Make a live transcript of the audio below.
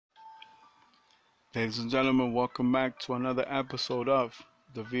Ladies and gentlemen, welcome back to another episode of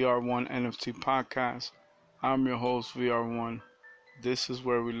the VR1 NFT podcast. I'm your host, VR1. This is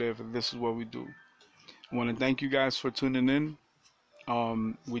where we live and this is what we do. I want to thank you guys for tuning in.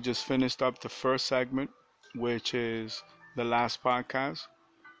 We just finished up the first segment, which is the last podcast,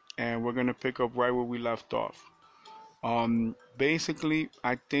 and we're going to pick up right where we left off. Basically,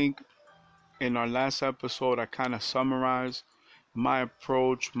 I think in our last episode, I kind of summarized my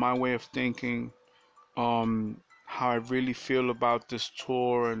approach, my way of thinking, how I really feel about this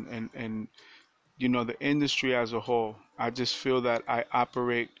tour and the industry as a whole. I just feel that I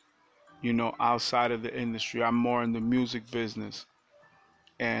operate, outside of the industry. I'm more in the music business.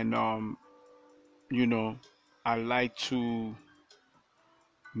 And you know, I like to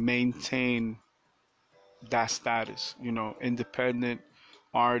maintain that status, independent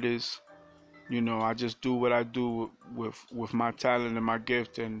artist. I just do what I do with my talent and my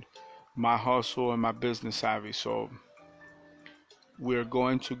gift and my hustle and my business savvy. So we're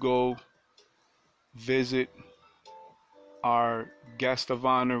going to go visit our guest of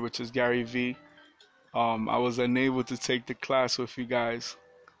honor, which is Gary V. I was unable to take the class with you guys,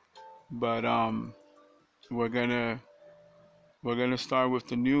 but we're gonna we're gonna start with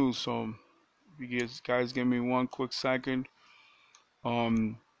the news. So, you guys give me one quick second.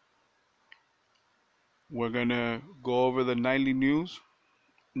 Um, we're gonna go over the nightly news,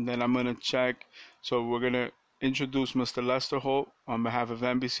 and then I'm gonna check. So we're gonna introduce Mr. Lester Holt on behalf of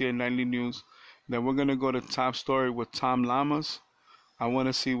NBC and Nightly News. Then we're gonna go to Top Story with Tom Lamas. I want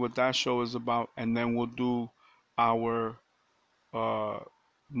to see what that show is about, and then we'll do our uh,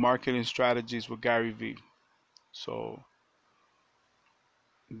 marketing strategies with Gary V. So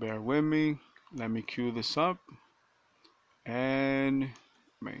bear with me. Let me cue this up and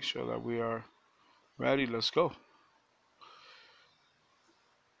make sure that we are ready. Let's go.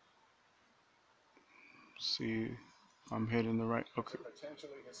 See if I'm hitting the right. Okay.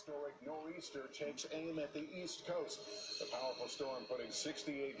 Potentially historic nor'easter takes aim at the East Coast. The powerful storm putting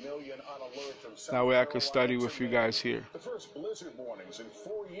 68 million on alert from South That way I Carolina could study to with you Maine. guys here. The first blizzard warnings in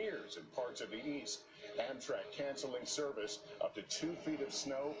 4 years in parts of the East. Amtrak canceling service. Up to 2 feet of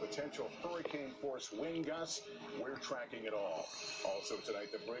snow. Potential hurricane-force wind gusts. We're tracking it all. Also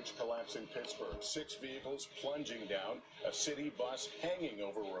tonight, the bridge collapse in Pittsburgh. 6 vehicles plunging down. A city bus hanging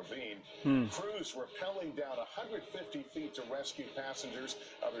over a ravine. Crews rappelling down 150 feet to rescue passengers.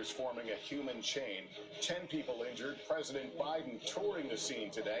 Others forming a human chain. 10 people injured. President Biden touring the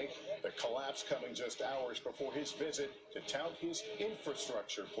scene today. The collapse coming just hours before his visit to tout his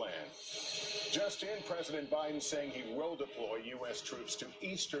infrastructure plan. Just in, President Biden saying he will deploy U.S. troops to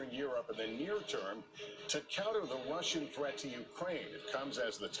Eastern Europe in the near term to counter the Russian threat to Ukraine. It comes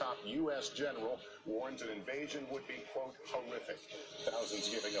as the top U.S. general warns an invasion would be, quote, horrific. Thousands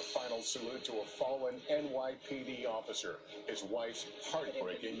giving a final salute to a fallen NYPD officer. His wife's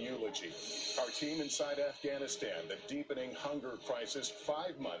heartbreaking eulogy. Our team inside Afghanistan, the deepening hunger crisis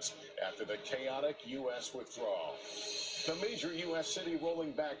 5 months after the chaotic U.S. withdrawal. The major U.S. city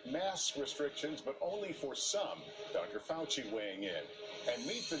rolling back mask restrictions, but only for some. Dr. Fauci weighing in. And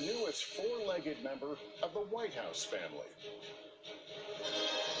meet the newest four-legged member of the White House family.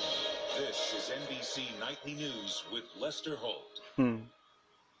 This is NBC Nightly News with Lester Holt.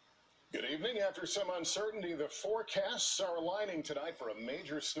 Good evening. After some uncertainty, the forecasts are aligning tonight for a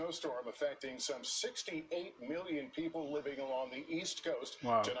major snowstorm affecting some 68 million people living along the East Coast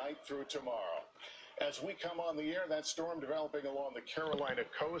tonight through tomorrow. As we come on the air, that storm developing along the Carolina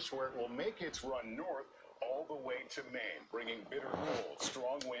coast, where it will make its run north all the way to Maine, bringing bitter cold,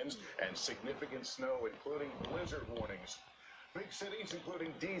 strong winds, and significant snow, including blizzard warnings. Big cities,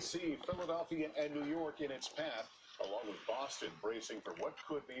 including D.C., Philadelphia, and New York in its path, along with Boston bracing for what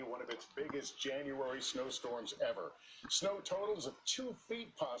could be one of its biggest January snowstorms ever. Snow totals of 2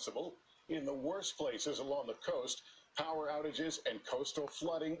 feet possible in the worst places along the coast. Power outages and coastal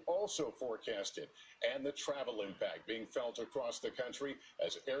flooding also forecasted, and the travel impact being felt across the country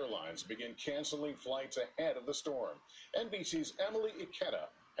as airlines begin canceling flights ahead of the storm. NBC's Emily Ikeda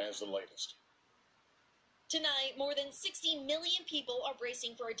has the latest. Tonight, more than 60 million people are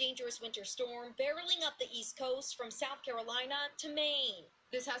bracing for a dangerous winter storm barreling up the East Coast from South Carolina to Maine.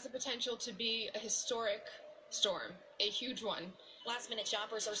 This has the potential to be a historic storm, a huge one. Last-minute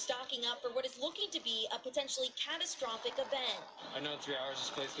shoppers are stocking up for what is looking to be a potentially catastrophic event. I know in 3 hours this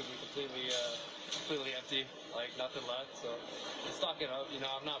place could be completely empty, like nothing left, so stocking up.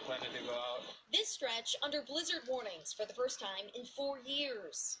 I'm not planning to go out. This stretch under blizzard warnings for the first time in 4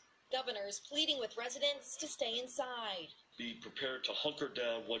 years. Governors pleading with residents to stay inside. Be prepared to hunker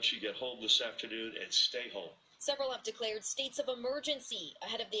down once you get home this afternoon and stay home. Several have declared states of emergency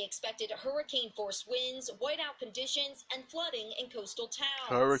ahead of the expected hurricane-force winds, whiteout conditions, and flooding in coastal towns.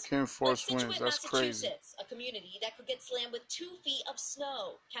 Hurricane-force winds, Situate, that's crazy. Massachusetts, a community that could get slammed with 2 feet of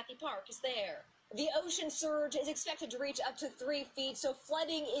snow. Kathy Park is there. The ocean surge is expected to reach up to 3 feet, so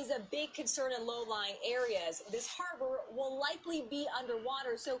flooding is a big concern in low-lying areas. This harbor will likely be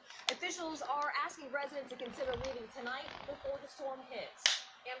underwater, so officials are asking residents to consider leaving tonight before the storm hits.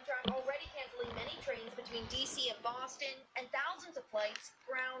 Amtrak already canceling many trains between D.C. and Boston, and thousands of flights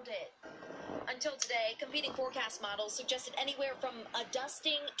grounded. Until today, competing forecast models suggested anywhere from a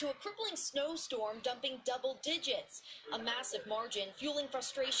dusting to a crippling snowstorm dumping double digits, a massive margin fueling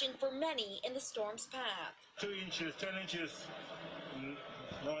frustration for many in the storm's path. 2 inches, 10 inches,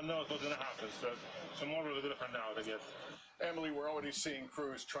 no one knows what's going to happen, so tomorrow we're going to find out, I guess. Emily, we're already seeing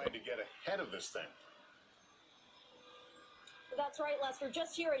crews trying to get ahead of this thing. That's right, Lester.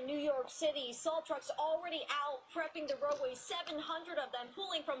 Just here in New York City, salt trucks already out prepping the roadway, 700 of them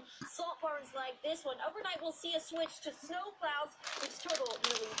pulling from salt barns like this one. Overnight, we'll see a switch to snow plows, which total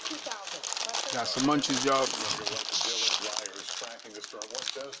nearly 2,000. Got some munchies, y'all. Tracking the storm. What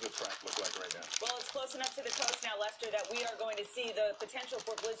does the track look like right now? Well, it's close enough to the coast now, Lester, that we are going to see the potential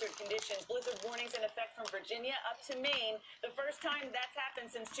for blizzard conditions. Blizzard warnings in effect from Virginia up to Maine. The first time that's happened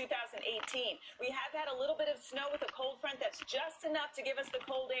since 2018. We have had a little bit of snow with a cold front that's just enough to give us the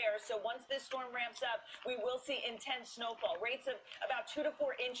cold air. So once this storm ramps up, we will see intense snowfall. Rates of about 2 to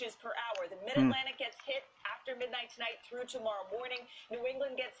 4 inches per hour. The Mid-Atlantic gets hit after midnight tonight through tomorrow morning. New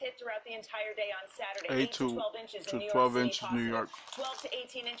England gets hit throughout the entire day on Saturday. 8 to 12 inches in New York City, New York. 12 to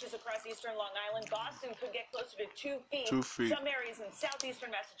 18 inches across eastern Long Island. Boston could get closer to 2 feet. 2 feet. Some areas in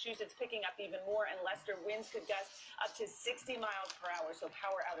southeastern Massachusetts picking up even more, and Leicester winds could gust up to 60 miles per hour. So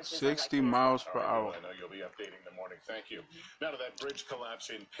power outages. 60 miles per hour. I know you'll be updating in the morning. Thank you. Now to that bridge collapse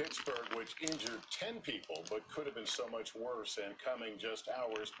in Pittsburgh, which injured 10 people, but could have been so much worse, and coming just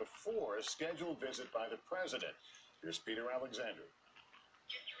hours before a scheduled visit by the president. Here's Peter Alexander.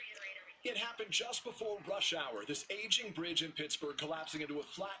 It happened just before rush hour. This aging bridge in Pittsburgh collapsing into a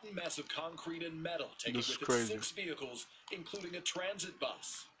flattened mess of concrete and metal, taking with it 6 vehicles, including a transit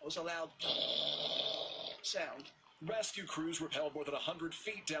bus. It was a loud sound. Rescue crews rappelled more than 100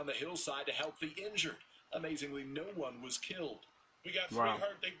 feet down the hillside to help the injured. Amazingly, no one was killed. We got 3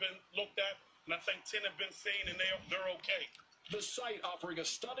 hurt. They've been looked at, and I think 10 have been seen, and they're okay. The site offering a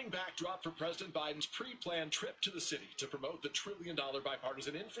stunning backdrop for President Biden's pre-planned trip to the city to promote the $1 trillion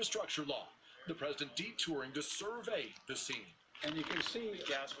bipartisan infrastructure law. The president detouring to survey the scene. And you can see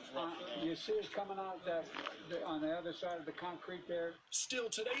gas was you see it coming out on the other side of the concrete there. Still,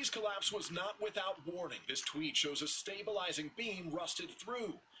 today's collapse was not without warning. This tweet shows a stabilizing beam rusted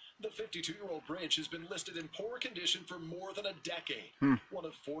through. The 52-year-old bridge has been listed in poor condition for more than a decade. One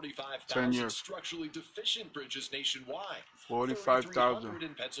of 45,000 structurally deficient bridges nationwide. 45,000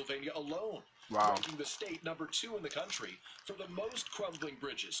 in Pennsylvania alone. Wow. Ranking the state number 2 in the country for the most crumbling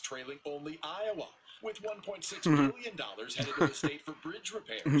bridges, trailing only Iowa, with $1.6 billion headed to the state for bridge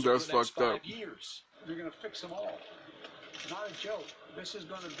repairs over the next 5 years. They're going to fix them all. Not a joke. This is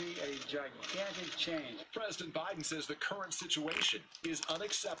going to be a gigantic change. President Biden says the current situation is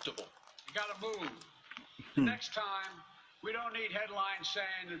unacceptable. You got to move. Next time, we don't need headlines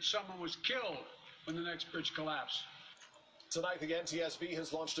saying that someone was killed when the next bridge collapsed. Tonight, the NTSB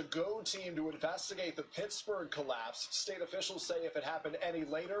has launched a GO team to investigate the Pittsburgh collapse. State officials say if it happened any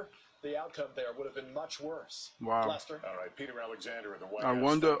later, the outcome there would have been much worse. Wow. Lester. All right, Peter Alexander at the White I House.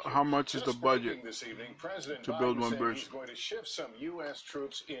 wonder how much is the budget this evening, President to Biden build one saying bridge. He's going to shift some U.S.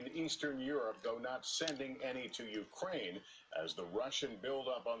 troops in Eastern Europe, though not sending any to Ukraine, as the Russian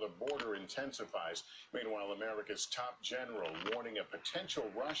buildup on the border intensifies. Meanwhile, America's top general warning a potential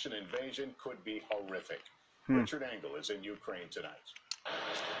Russian invasion could be horrific. Richard Engel is in Ukraine tonight.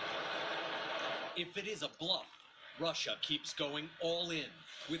 If it is a bluff, Russia keeps going all in,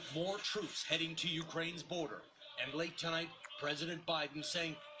 with more troops heading to Ukraine's border. And late tonight, President Biden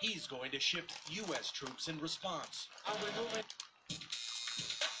saying he's going to shift U.S. troops in response.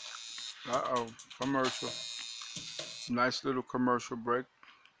 Uh-oh, commercial. Nice little commercial break.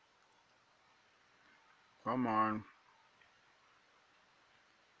 Come on.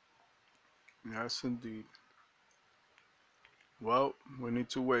 Yes, indeed. Well, we need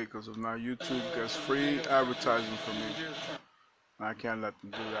to wait, because if not, YouTube gets free advertising from me. I can't let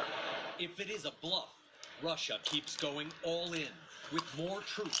them do that. If it is a bluff, Russia keeps going all in, with more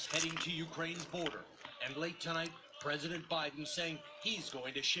troops heading to Ukraine's border. And late tonight, President Biden saying he's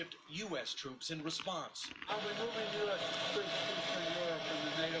going to shift U.S. troops in response. Are we moving U.S. troops to Eastern Europe and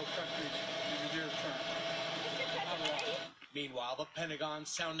the NATO countries in the near term? Meanwhile, the Pentagon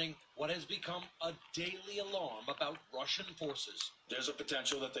sounding what has become a daily alarm about Russian forces. There's a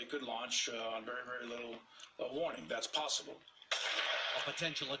potential that they could launch on very, very little warning. That's possible. A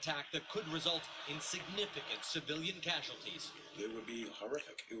potential attack that could result in significant civilian casualties. It would be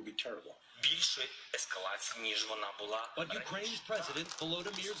horrific. It would be terrible. But Ukraine's President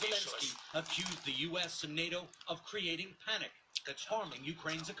Volodymyr Zelensky accused the U.S. and NATO of creating panic that's harming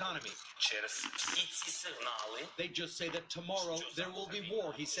Ukraine's economy. They just say that tomorrow there will be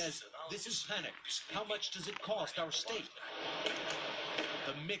war, he says. This is panic. How much does it cost our state?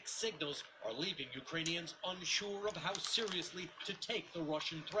 The mixed signals are leaving Ukrainians unsure of how seriously to take the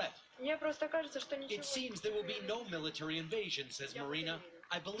Russian threat. It seems there will be no military invasion, says Marina.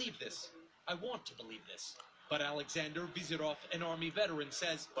 I believe this. I want to believe this. But Alexander Vizirov, an Army veteran,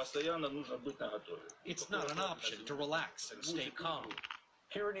 says it's not an option to relax and stay calm.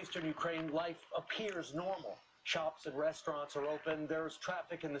 Here in eastern Ukraine, life appears normal. Shops and restaurants are open. There's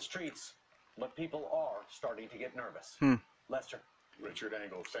traffic in the streets. But people are starting to get nervous. Lester. Richard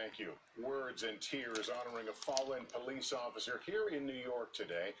Engel, thank you. Words and tears honoring a fallen police officer here in New York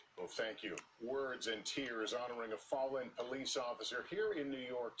today. Well, thank you. Words and tears honoring a fallen police officer here in New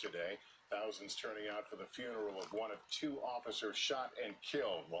York today. Thousands turning out for the funeral of one of two officers shot and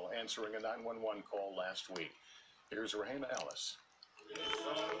killed while answering a 911 call last week. Here's Rahima Ellis.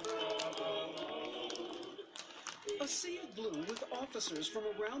 A sea of blue with officers from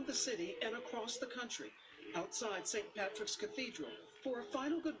around the city and across the country outside St. Patrick's Cathedral for a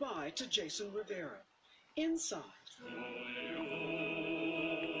final goodbye to Jason Rivera. Inside,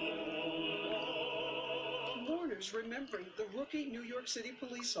 mourners remembering the rookie New York City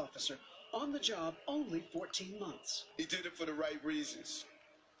police officer on the job only 14 months. He did it for the right reasons.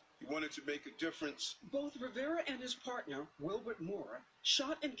 He wanted to make a difference. Both Rivera and his partner, Wilbert Mora,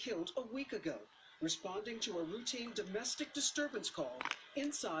 shot and killed a week ago, responding to a routine domestic disturbance call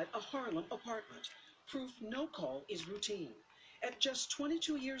inside a Harlem apartment. Proof no call is routine. At just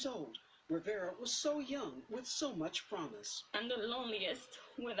 22 years old, Rivera was so young with so much promise. I'm the loneliest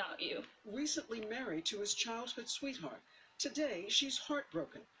without you. Recently married to his childhood sweetheart, today she's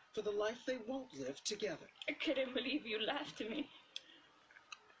heartbroken for the life they won't live together. I couldn't believe you left me.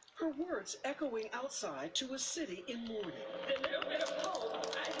 Her words echoing outside to a city in mourning. The little bit of hope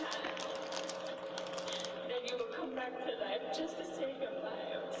I had that you would come back to life just to say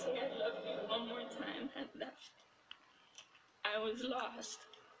goodbye or say I love you one more time had left. I was lost.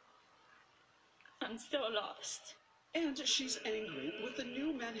 I'm still lost. And she's angry with the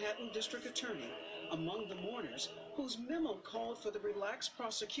new Manhattan District Attorney among the mourners whose memo called for the relaxed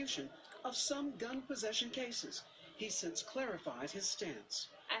prosecution of some gun possession cases. He's since clarified his stance.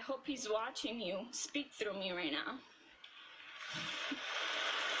 I hope he's watching you speak through me right now.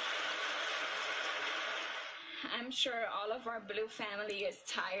 I'm sure all of our blue family is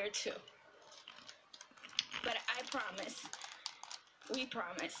tired too. But I promise, we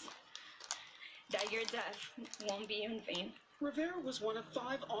promise, that your death won't be in vain. Rivera was one of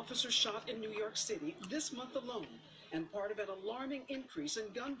 5 officers shot in New York City this month alone, and part of an alarming increase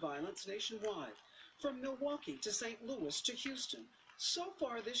in gun violence nationwide, from Milwaukee to St. Louis to Houston. So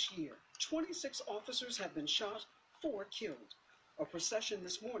far this year, 26 officers have been shot, 4 killed. A procession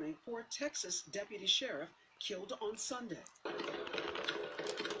this morning for a Texas deputy sheriff killed on Sunday.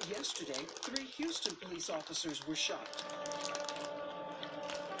 Yesterday, 3 Houston police officers were shot.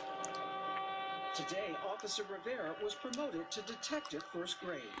 Today, Officer Rivera was promoted to detective first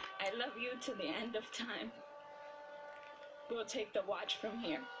grade. I love you to the end of time. We'll take the watch from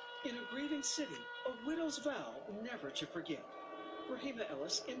here. In a grieving city, a widow's vow never to forget. Rahima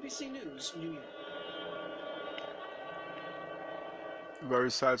Ellis, NBC News, New York.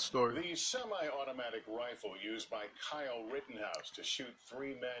 Very sad story. The semi-automatic rifle used by Kyle Rittenhouse to shoot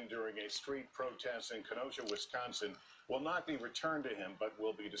 3 men during a street protest in Kenosha, Wisconsin, will not be returned to him, but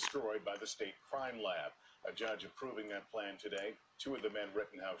will be destroyed by the state crime lab. A judge approving that plan today. 2 of the men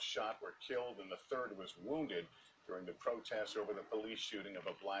Rittenhouse shot were killed, and the 3rd was wounded during the protests over the police shooting of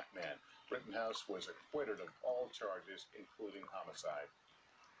a black man. Rittenhouse was acquitted of all charges, including homicide.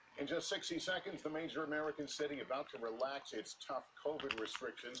 In just 60 seconds, the major American city about to relax its tough COVID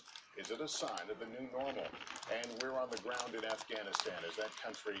restrictions. Is it a sign of the new normal? And we're on the ground in Afghanistan as that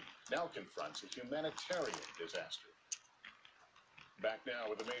country now confronts a humanitarian disaster. Back now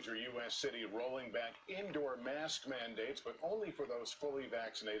with a major U.S. city rolling back indoor mask mandates, but only for those fully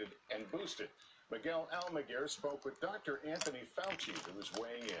vaccinated and boosted. Miguel Almaguer spoke with Dr. Anthony Fauci, who is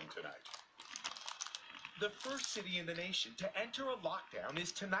weighing in tonight. The first city in the nation to enter a lockdown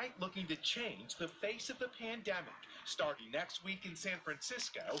is tonight looking to change the face of the pandemic. Starting next week in San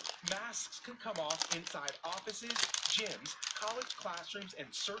Francisco, masks can come off inside offices, gyms, college classrooms, and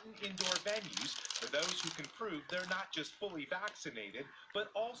certain indoor venues for those who can prove they're not just fully vaccinated, but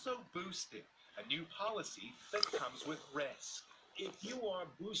also boosted. A new policy that comes with risk. If you are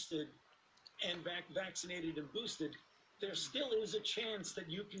boosted and vaccinated and boosted, there still is a chance that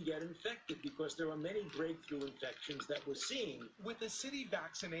you can get infected because there are many breakthrough infections that we're seeing. With the city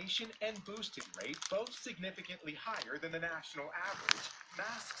vaccination and boosted rate both significantly higher than the national average,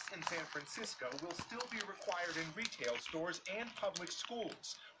 masks in San Francisco will still be required in retail stores and public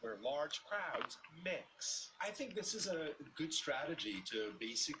schools, where large crowds mix. I think this is a good strategy to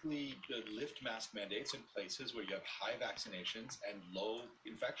basically lift mask mandates in places where you have high vaccinations and low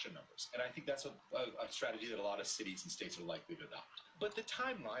infection numbers. And I think that's a strategy that a lot of cities and states are likely to adopt. But the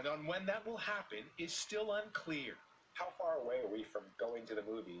timeline on when that will happen is still unclear. How far away are we from going to the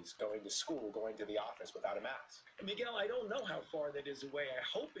movies, going to school, going to the office without a mask? Miguel, I don't know how far that is away. I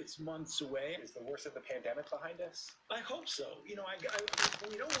hope it's months away. Is the worst of the pandemic behind us? I hope so. You know,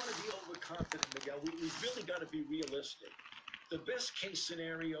 we don't want to be overconfident, Miguel. We've really got to be realistic. The best case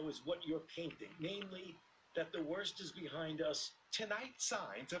scenario is what you're painting, namely that the worst is behind us. Tonight,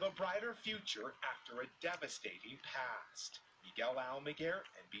 signs of a brighter future after a devastating past. Miguel Almaguer,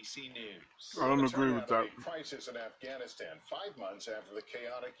 NBC News. I don't agree with that. A crisis in Afghanistan, 5 months after the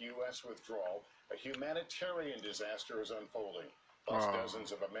chaotic U.S. withdrawal, a humanitarian disaster is unfolding. Plus,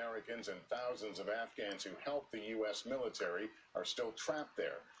 dozens of Americans and thousands of Afghans who helped the U.S. military are still trapped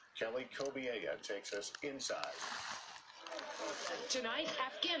there. Kelly Kobiea takes us inside. Tonight,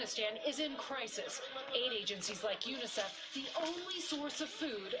 Afghanistan is in crisis. Aid agencies like UNICEF, the only source of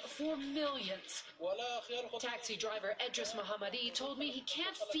food for millions. Taxi driver Edris Mohammadi told me he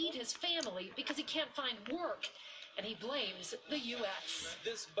can't feed his family because he can't find work, and he blames the U.S.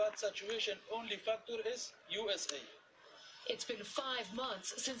 This bad situation only factor is USA. It's been 5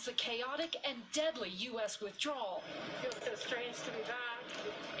 months since the chaotic and deadly U.S. withdrawal. It feels so strange to be back.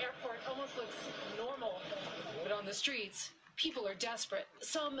 The airport almost looks normal. But on the streets, people are desperate,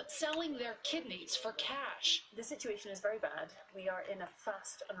 some selling their kidneys for cash. The situation is very bad. We are in a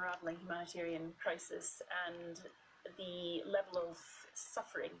fast unraveling humanitarian crisis, and the level of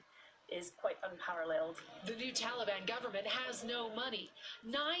suffering is quite unparalleled. The new Taliban government has no money.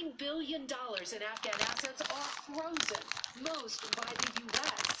 $9 billion in Afghan assets are frozen, most by the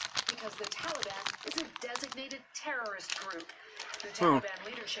U.S., because the Taliban is a designated terrorist group. The Taliban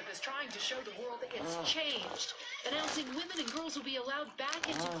leadership is trying to show the world that it's changed, announcing women and girls will be allowed back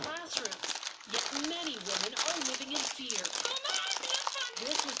into classrooms. Yet many women are living in fear.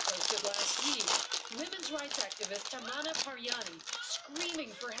 This was posted last week. Women's rights activist Tamana Paryani screaming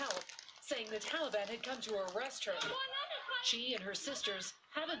for help, saying the Taliban had come to arrest her. She and her sisters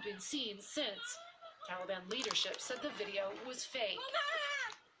haven't been seen since. Taliban leadership said the video was fake.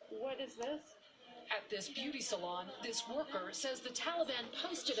 What is this? At this beauty salon, this worker says the Taliban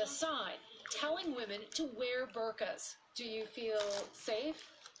posted a sign telling women to wear burqas. Do you feel safe?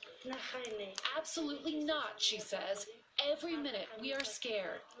 Absolutely not, she says. Every minute we are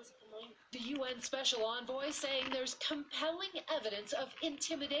scared. The UN Special Envoy saying there's compelling evidence of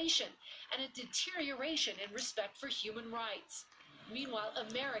intimidation and a deterioration in respect for human rights. Meanwhile,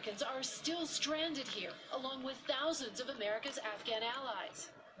 Americans are still stranded here, along with thousands of America's Afghan allies.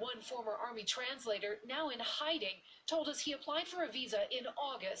 One former Army translator, now in hiding, told us he applied for a visa in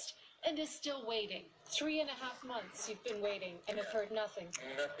August and is still waiting. 3.5 months you've been waiting and have heard nothing.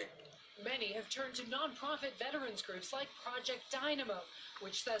 Nothing. Many have turned to non-profit veterans groups like Project Dynamo,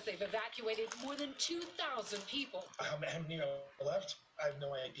 which says they've evacuated more than 2,000 people. How many are left? I have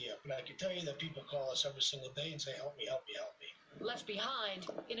no idea. But I can tell you that people call us every single day and say, help me, help me, help me. Left behind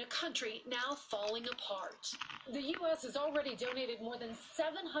in a country now falling apart. The U.S. has already donated more than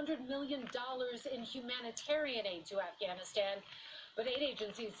 $700 million in humanitarian aid to Afghanistan, but aid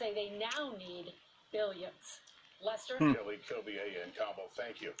agencies say they now need billions. Lester? Kelly Kobiea in Kabul,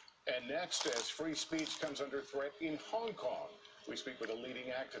 thank you. And next, as free speech comes under threat in Hong Kong, we speak with a leading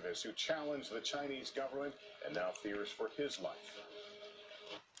activist who challenged the Chinese government and now fears for his life.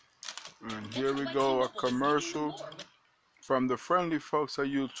 And here we go, a commercial from the friendly folks at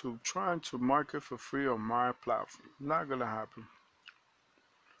YouTube trying to market for free on my platform. Not gonna happen.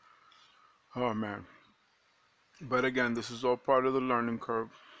 Oh man. But again, this is all part of the learning curve.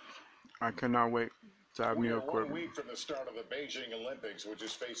 I cannot wait to have new equipment. 1 week from the start of the Beijing Olympics, which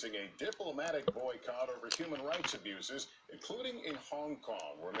is facing a diplomatic boycott over human rights abuses, including in Hong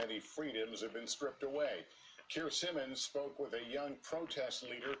Kong, where many freedoms have been stripped away. Keir Simmons spoke with a young protest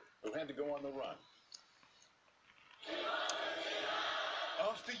leader who had to go on the run.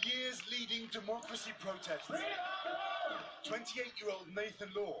 After years leading democracy protests, 28-year-old Nathan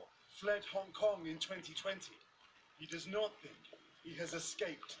Law fled Hong Kong in 2020. He does not think he has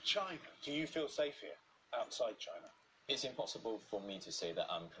escaped China. Do you feel safe here, outside China? It's impossible for me to say that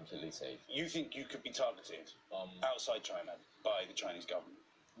I'm completely safe. You think you could be targeted outside China by the Chinese government?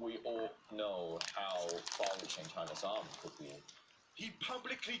 We all know how far-reaching China's arm could be. He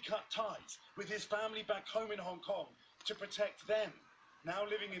publicly cut ties with his family back home in Hong Kong to protect them. Now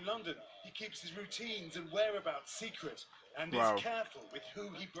living in London, he keeps his routines and whereabouts secret and is careful with who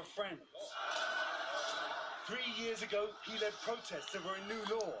he befriends. 3 years ago, he led protests over a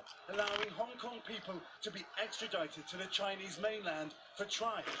new law allowing Hong Kong people to be extradited to the Chinese mainland for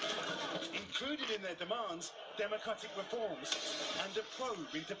trial. Included in their demands, democratic reforms and a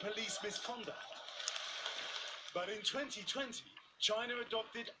probe into police misconduct. But in 2020, China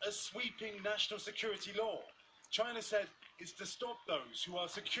adopted a sweeping national security law. China said it's to stop those who are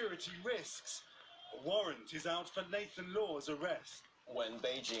security risks. A warrant is out for Nathan Law's arrest. When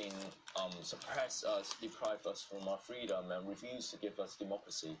Beijing suppress us, deprive us from our freedom and refuse to give us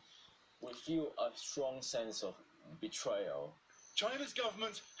democracy, we feel a strong sense of betrayal. China's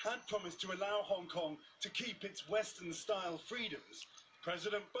government had promised to allow Hong Kong to keep its Western-style freedoms.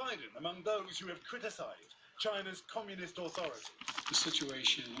 President Biden among those who have criticized China's communist authority. The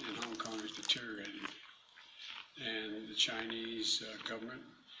situation in Hong Kong is deteriorating, and the Chinese government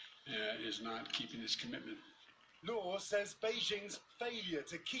is not keeping its commitment. Law says Beijing's failure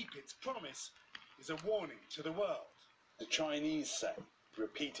to keep its promise is a warning to the world. The Chinese say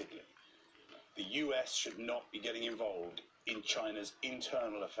repeatedly the US should not be getting involved in China's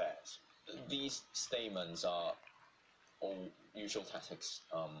internal affairs. These statements are all usual tactics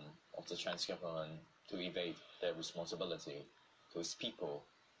of the Chinese government to evade their responsibility to its people.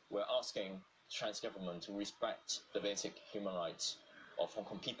 We're asking the Chinese government to respect the basic human rights of Hong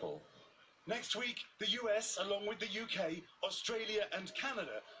Kong people. Next week, the US, along with the UK, Australia and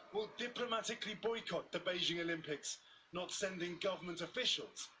Canada, will diplomatically boycott the Beijing Olympics, not sending government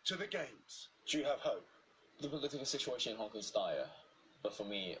officials to the Games. Do you have hope? The political situation in Hong Kong is dire, but for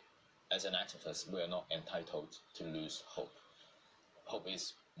me, as an activist, we are not entitled to lose hope. Hope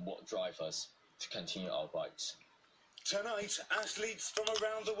is what drives us to continue our rights. Tonight, athletes from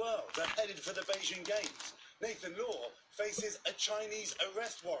around the world are headed for the Beijing Games. Nathan Law faces a Chinese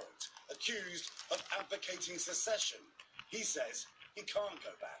arrest warrant, accused of advocating secession. He says he can't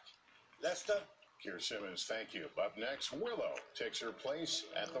go back. Lester? Keir Simmons, thank you. Up next, Willow takes her place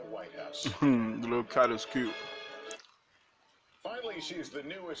at the White House. The little cat is cute. Finally, she's the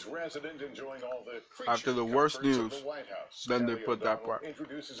newest resident enjoying all the After the worst news, of the White House. then they Kelly put that O'Donnell part.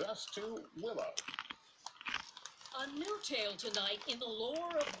 Introduces us to Willow. A new tale tonight in the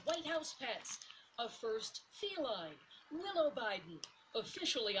lore of White House pets. A first feline, Willow Biden,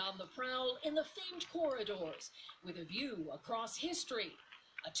 officially on the prowl in the famed corridors, with a view across history.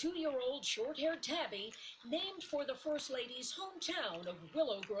 A 2-year-old short-haired tabby named for the First Lady's hometown of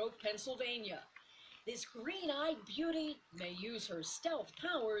Willow Grove, Pennsylvania. This green-eyed beauty may use her stealth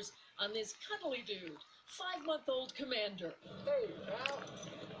powers on this cuddly dude, 5-month-old Commander. Hey, pal.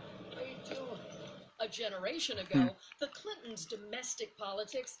 How you doing? A generation ago, the Clintons' domestic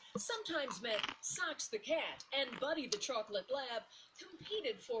politics sometimes meant Socks the cat and Buddy the chocolate lab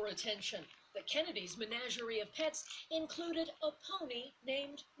competed for attention. The Kennedys' menagerie of pets included a pony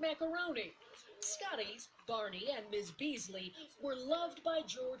named Macaroni. Scotty's, Barney, and Ms. Beasley were loved by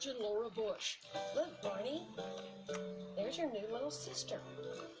George and Laura Bush. Look, Barney, there's your new little sister.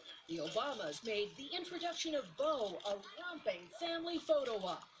 The Obamas made the introduction of Bo a romping family photo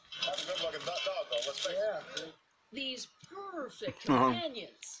op. That's a good-looking dog, though. Let's face it. These perfect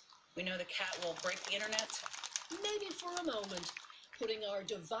companions. We know the cat will break the internet. Maybe for a moment, putting our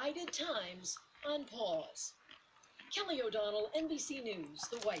divided times on pause. Kelly O'Donnell, NBC News,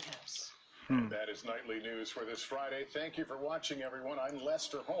 the White House. That is nightly news for this Friday. Thank you for watching, everyone. I'm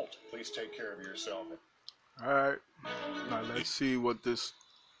Lester Holt. Please take care of yourself. All right. Now let's see what this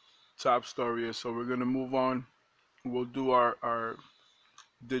top story is. So we're going to move on. We'll do our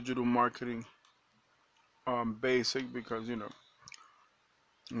digital marketing basic because, you know,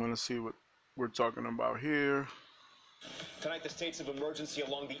 I want to see what we're talking about here. Tonight, the states of emergency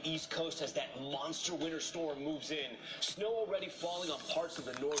along the East Coast as that monster winter storm moves in. Snow already falling on parts of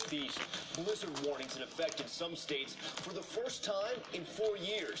the Northeast. Blizzard warnings in effect in some states for the first time in 4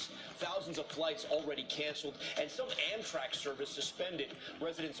 years. Thousands of flights already canceled and some Amtrak service suspended.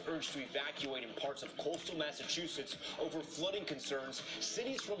 Residents urged to evacuate in parts of coastal Massachusetts over flooding concerns.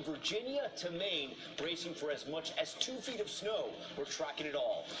 Cities from Virginia to Maine bracing for as much as 2 feet of snow. We're tracking it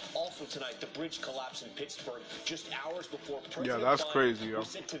all. Also tonight, the bridge collapse in Pittsburgh just hours before President Biden was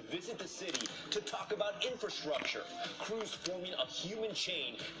set to visit the city to talk about infrastructure. Crews forming a human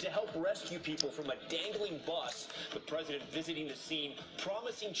chain to help rescue people from a dangling bus. The president visiting the scene,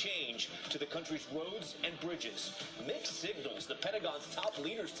 promising change to the country's roads and bridges. Mixed signals. The Pentagon's top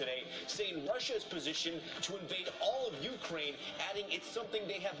leaders today saying Russia is positioned to invade all of Ukraine, adding it's something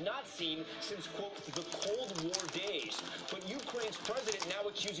they have not seen since, quote, the Cold War days. But Ukraine's president now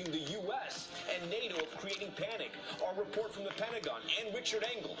accusing the U.S. and NATO of creating panic. Our report from the Pentagon and Richard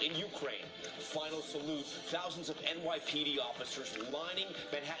Engel in Ukraine. Final salute. Thousands of NYPD officers lining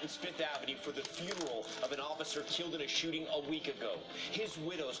Manhattan's Fifth Avenue for the funeral of an officer killed in a shooting a week ago. His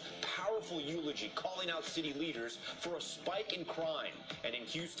widow's powerful eulogy calling out city leaders for a spike in crime. And in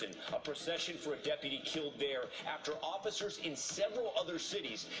Houston, a procession for a deputy killed there after officers in several other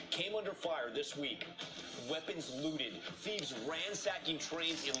cities came under fire this week. Weapons looted, thieves ransacking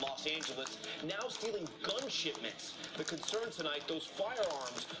trains in Los Angeles, now stealing gun shipments. The concern tonight, those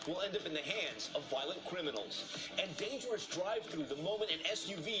firearms will end up in the hands of violent criminals. And dangerous drive-through the moment an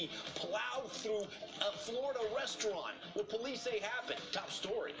SUV plowed through a Florida restaurant. What police say happened. Top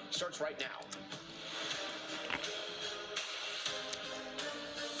story starts right now.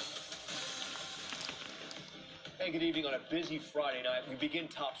 Hey, good evening on a busy Friday night. We begin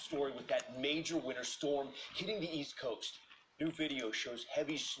Top Story with that major winter storm hitting the East Coast. New video shows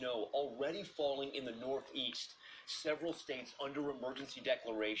heavy snow already falling in the Northeast. Several states under emergency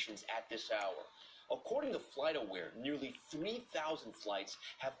declarations at this hour. According to FlightAware, nearly 3,000 flights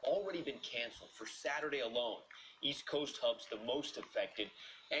have already been canceled for Saturday alone. East Coast hubs the most affected.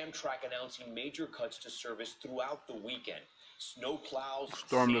 Amtrak announcing major cuts to service throughout the weekend. Snow plows,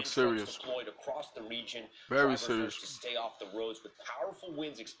 storm looks serious. Deployed across the region. Very serious. To stay off the roads with powerful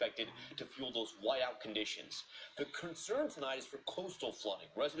winds expected to fuel those whiteout conditions. The concern tonight is for coastal flooding.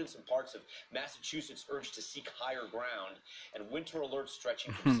 Residents in parts of Massachusetts urged to seek higher ground, and winter alerts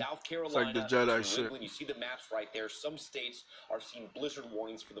stretching from South Carolina like the Jedi to New England. You see the maps right there. Some states are seeing blizzard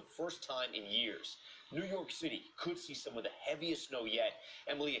warnings for the first time in years. New York City could see some of the heaviest snow yet.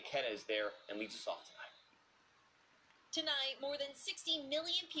 Emily Akena is there and leads us off tonight. Tonight, more than 60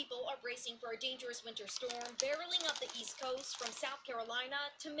 million people are bracing for a dangerous winter storm barreling up the East Coast from South Carolina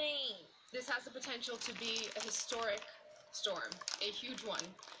to Maine. This has the potential to be a historic storm, a huge one.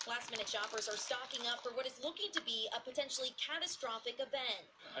 Last-minute shoppers are stocking up for what is looking to be a potentially catastrophic event.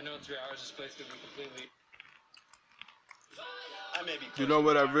 I know in 3 hours this place could be completely... You know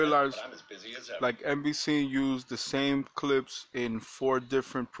what I realized? I'm as busy as ever. Like NBC used the same clips in 4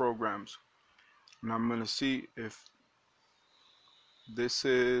 different programs. And I'm going to see if this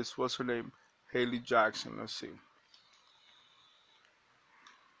is, what's her name? Haley Jackson. Let's see.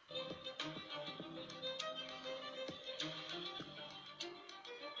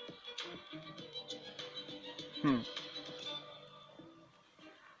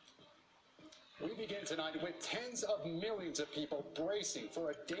 We begin tonight with tens of millions of people bracing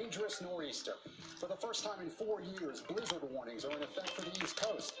for a dangerous nor'easter. For the first time in 4 years, blizzard warnings are in effect for the East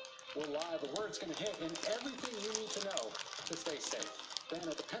Coast. We're live, the word's going to hit, and everything you need to know to stay safe. Then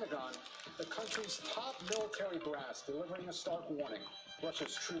at the Pentagon, the country's top military brass delivering a stark warning.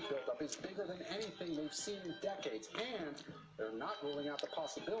 Russia's troop buildup is bigger than anything they've seen in decades, and they're not ruling out the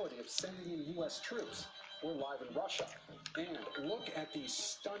possibility of sending in U.S. troops. We're live in Russia. And look at these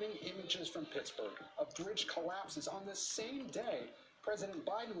stunning images from Pittsburgh. A bridge collapses on the same day President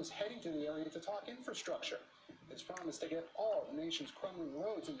Biden was heading to the area to talk infrastructure. It's promised to get all the nation's crumbling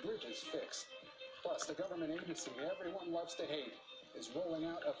roads and bridges fixed. Plus, the government agency everyone loves to hate is rolling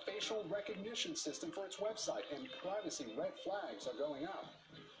out a facial recognition system for its website, and privacy red flags are going up.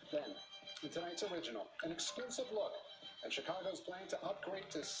 Then, in tonight's original, an exclusive look at Chicago's plan to upgrade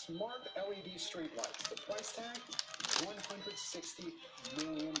to smart LED streetlights. The price tag, $160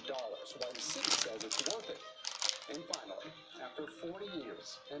 million, while the city says it's worth it. And finally, after 40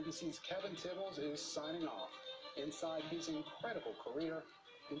 years, NBC's Kevin Tibbles is signing off inside his incredible career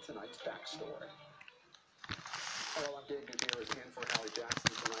in tonight's backstory. Hello, I'm Dave Gutierrez in for Hallie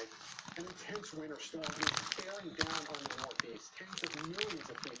Jackson tonight. An intense winter storm is bearing down on the Northeast. Tens of millions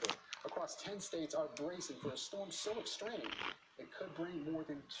of people across 10 states are bracing for a storm so extreme it could bring more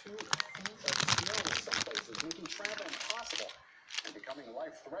than 2 feet of snow in some places, making travel impossible and becoming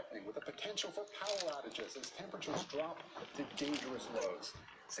life-threatening with the potential for power outages as temperatures drop to dangerous lows.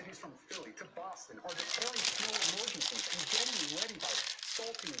 Cities from Philly to Boston are declaring snow emergencies and getting ready by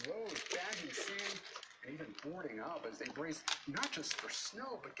salting roads, bagging sand, and even boarding up as they brace not just for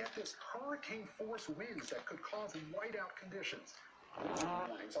snow, but get this, hurricane-force winds that could cause whiteout conditions. Blizzard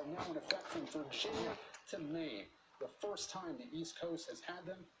warnings are now in effect from Virginia to Maine, the first time the East Coast has had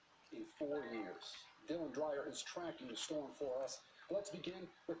them in 4 years. Dylan Dreyer is tracking the storm for us. Let's begin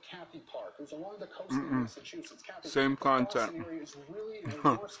with Kathy Park, who's along the coast of Massachusetts. Kathy, same the content. Boston area is really in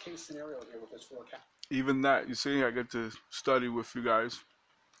a worst-case scenario here with this forecast. Even that, you see, I get to study with you guys.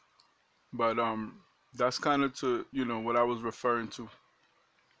 But that's kind of to, you know, what I was referring to.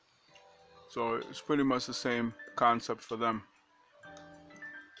 So it's pretty much the same concept for them.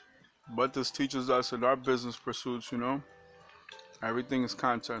 But this teaches us in our business pursuits, you know, everything is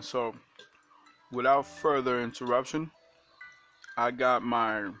content. So without further interruption, I got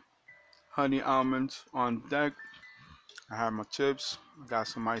my honey almonds on deck. I have my chips. I got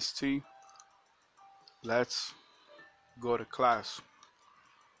some iced tea. Let's go to class.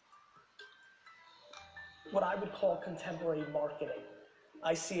 What I would call contemporary marketing.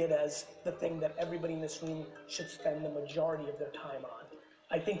 I see it as the thing that everybody in this room should spend the majority of their time on.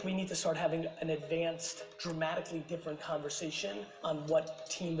 I think we need to start having an advanced, dramatically different conversation on what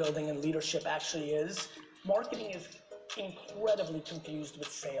team building and leadership actually is. Marketing is incredibly confused with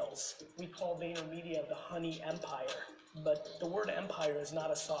sales. We call VaynerMedia the honey empire, but the word empire is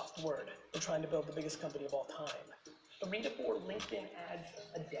not a soft word. We're trying to build the biggest company of all time. 3 to 4 LinkedIn ads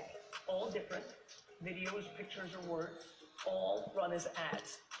a day, all different, videos, pictures, or words, all run as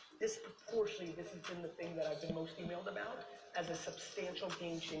ads. Disproportionately, this has been the thing that I've been most emailed about as a substantial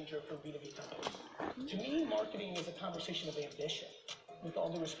game changer for B2B companies. To me, marketing is a conversation of ambition. With all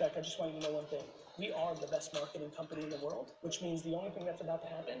due respect, I just want you to know one thing. We are the best marketing company in the world, which means the only thing that's about to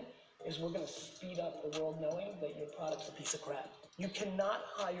happen is we're going to speed up the world knowing that your product's a piece of crap. You cannot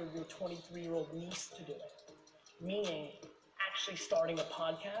hire your 23-year-old niece to do it, meaning actually starting a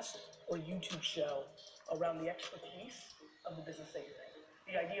podcast or YouTube show around the expertise of the business that you're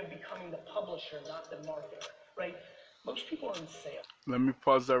in. The idea of becoming the publisher, not the marketer, right? Most people are in sales. Let me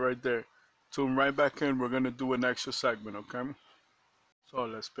pause that right there. Tune right back in. We're going to do an extra segment, okay? So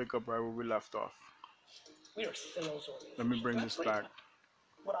let's pick up right where we left off. We are sales oriented. Let me bring this back.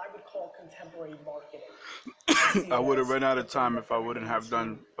 What I would call contemporary marketing. I would have run out of time if I wouldn't have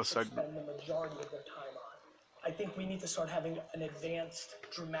done a segment. Spend the majority of their time on. I think we need to start having an advanced,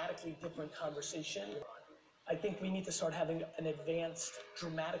 dramatically different conversation. I think we need to start having an advanced,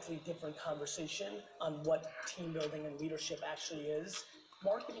 dramatically different conversation on what team building and leadership actually is.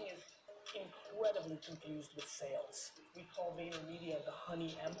 Marketing is incredibly confused with sales. We call VaynerMedia the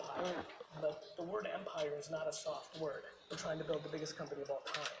honey empire, but the word empire is not a soft word. We're trying to build the biggest company of all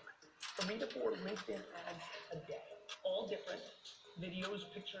time. 3 to 4 LinkedIn ads a day, all different, videos,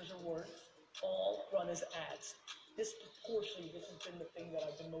 pictures, or words, all run as ads. Disproportionately, this has been the thing that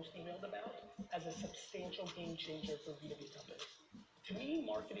I've been most emailed about as a substantial game changer for B2B companies. To me,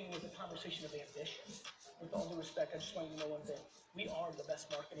 marketing is a conversation of ambition. With all due respect, I just want you to know one thing. We are the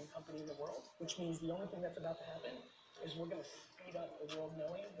best marketing company in the world, which means the only thing that's about to happen is we're going to speed up the world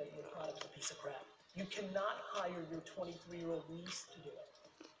knowing that your product's a piece of crap. You cannot hire your 23-year-old niece to do it,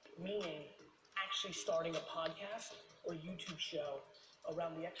 meaning actually starting a podcast or YouTube show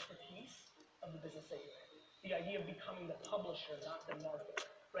around the expertise of the business that you're in. The idea of becoming the publisher, not the marketer,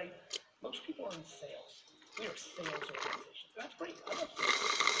 right? Most people are in sales. We are a sales organization. That's great. I love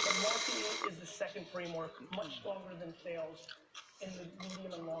sales. But marketing is the second framework, much stronger than sales in the medium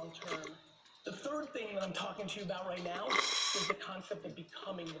and long term. The third thing that I'm talking to you about right now is the concept of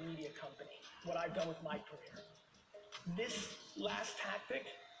becoming the media company, what I've done with my career. This last tactic,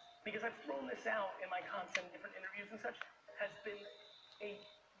 because I've thrown this out in my content, different interviews and such, has been a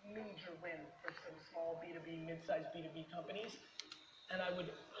major win for some small B2B, mid-sized B2B companies. And I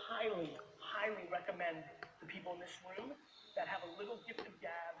would highly, highly recommend the people in this room that have a little gift of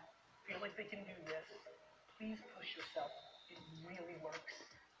gab, feel like they can do this, please push yourself. It really works.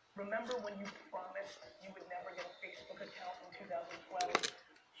 Remember when you promised you would never get a Facebook account in 2012?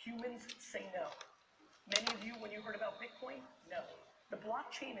 Humans say no. Many of you, when you heard about Bitcoin, no. The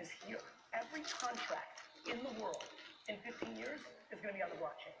blockchain is here. Every contract in the world in 15 years is going to be on the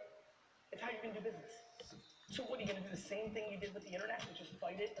blockchain. It's how you're going to do business. So what, are you going to do the same thing you did with the internet and just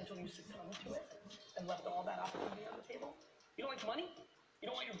fight it until you succumbed to it and left all that opportunity on the table? You don't like money? You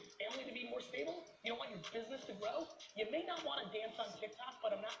don't want your family to be more stable? You don't want your business to grow? You may not want to dance on TikTok,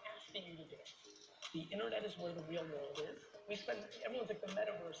 but I'm not asking you to dance. The internet is where the real world is. Everyone's like the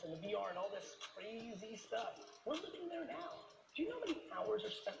metaverse and the VR and all this crazy stuff. We're living there now. Do you know how many hours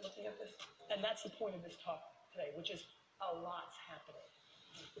are spent looking at this? And that's the point of this talk today, which is a lot's happening.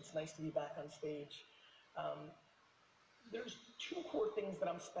 It's nice to be back on stage. There's two core things that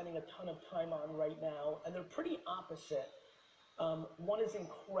I'm spending a ton of time on right now, and they're pretty opposite. One is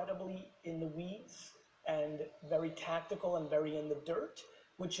incredibly in the weeds and very tactical and very in the dirt,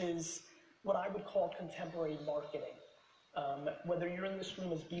 which is what I would call contemporary marketing. Whether you're in this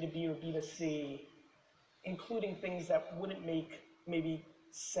room as B2B or B2C, including things that wouldn't make maybe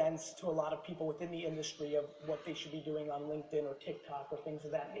sense to a lot of people within the industry of what they should be doing on LinkedIn or TikTok or things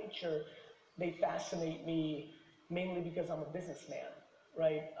of that nature, they fascinate me mainly because I'm a businessman,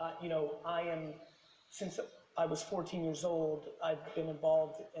 right? Since I was 14 years old, I've been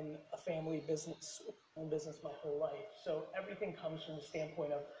involved in a family business my whole life. So everything comes from the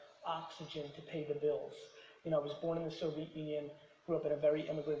standpoint of oxygen to pay the bills. I was born in the Soviet Union, grew up in a very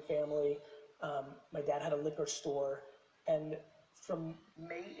immigrant family. My dad had a liquor store, and from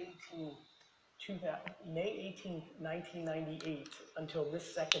May 18th, 1998, until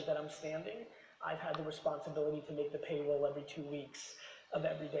this second that I'm standing, I've had the responsibility to make the payroll every 2 weeks of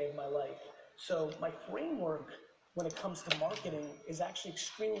every day of my life. So my framework when it comes to marketing is actually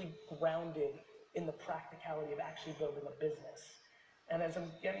extremely grounded in the practicality of actually building a business. And as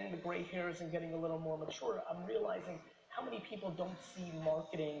I'm getting the gray hairs and getting a little more mature, I'm realizing how many people don't see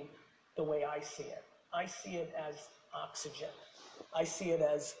marketing the way I see it. I see it as oxygen. I see it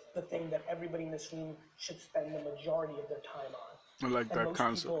as the thing that everybody in this room should spend the majority of their time on. I like and that most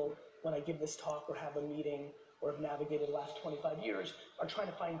concept. People, when I give this talk or have a meeting or have navigated the last 25 years, are trying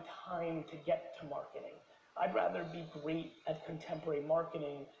to find time to get to marketing. I'd rather be great at contemporary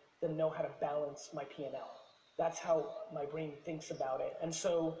marketing than know how to balance my P&L. That's how my brain thinks about it. And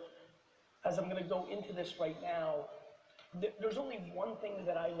so, as I'm going to go into this right now, there's only one thing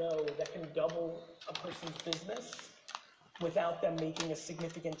that I know that can double a person's business without them making a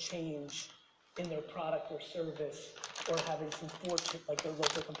significant change in their product or service or having some fortune, like their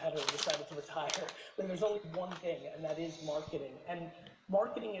local competitor decided to retire. But there's only one thing, and that is marketing. And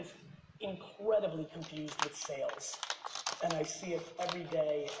marketing is incredibly confused with sales. And I see it every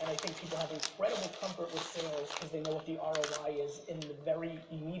day, and I think people have incredible comfort with sales because they know what the ROI is in the very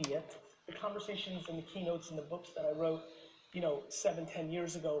immediate. The conversations and the keynotes and the books that I wrote, 7-10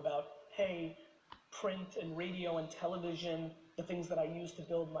 years ago about, hey, print and radio and television, the things that I use to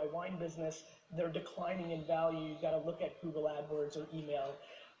build my wine business, they're declining in value. You've got to look at Google AdWords or email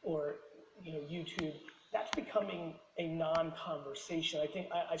or YouTube. That's becoming a non-conversation. I think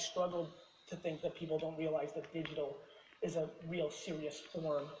I struggle to think that people don't realize that digital is a real serious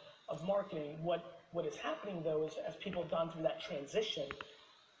form of marketing. What is happening though is as people have gone through that transition,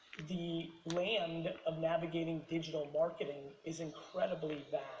 the land of navigating digital marketing is incredibly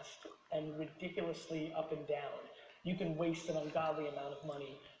vast and ridiculously up and down. You can waste an ungodly amount of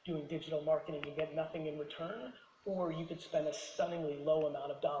money doing digital marketing and get nothing in return, or you could spend a stunningly low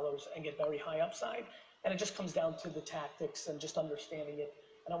amount of dollars and get very high upside. And it just comes down to the tactics and just understanding it.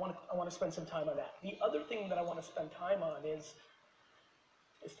 And I want to spend some time on that. The other thing that I want to spend time on is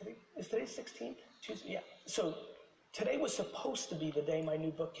today 16th? Tuesday? Yeah. So today was supposed to be the day my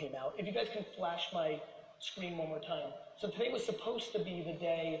new book came out. If you guys can flash my screen one more time. So today was supposed to be the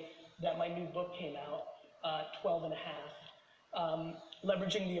day that my new book came out, 12 and a half,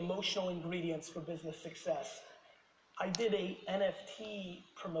 leveraging the emotional ingredients for business success. I did a NFT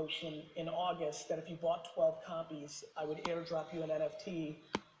promotion in August that if you bought 12 copies, I would airdrop you an NFT,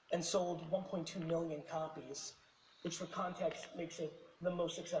 and sold 1.2 million copies, which for context makes it the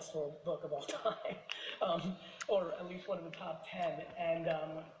most successful book of all time, or at least one of the top 10.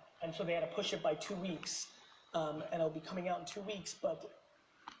 And so they had to push it by 2 weeks, and it'll be coming out in 2 weeks. But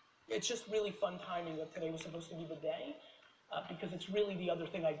it's just really fun timing that today was supposed to be the day, because it's really the other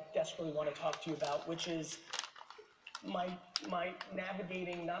thing I desperately want to talk to you about, which is my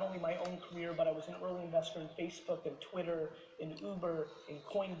navigating not only my own career, but I was an early investor in Facebook and Twitter, in Uber, in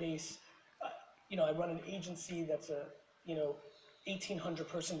Coinbase. I run an agency that's a 1,800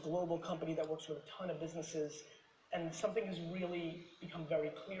 person global company that works with a ton of businesses. And something has really become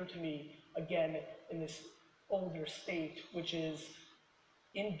very clear to me, again, in this older state, which is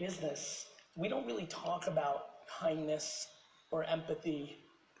in business, we don't really talk about kindness or empathy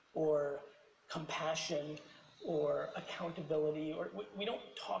or compassion or accountability, or we don't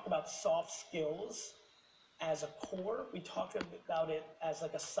talk about soft skills as a core. We talk about it as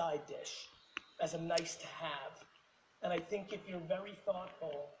like a side dish, as a nice to have. And I think if you're very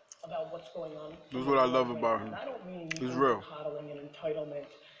thoughtful about what's going on, that's what I love about him. And I don't mean he's real coddling and entitlement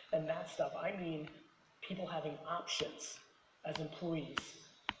and that stuff. I mean people having options as employees,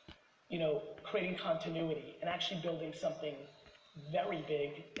 you know, creating continuity and actually building something very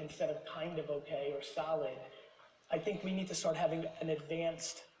big instead of kind of okay or solid. I think we need to start having an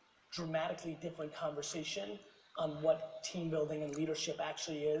advanced, dramatically different conversation on what team building and leadership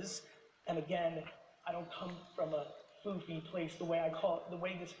actually is. And again, I don't come from a foofy place. The way I call it, the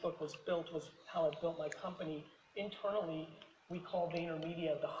way this book was built was how I built my company. Internally, we call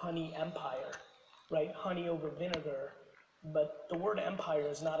VaynerMedia the honey empire, right? Honey over vinegar. But the word empire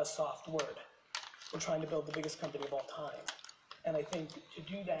is not a soft word. We're trying to build the biggest company of all time. And I think to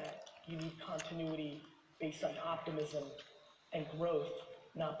do that, you need continuity based on optimism and growth,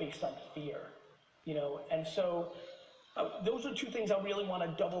 not based on fear, you know? And so those are two things I really want to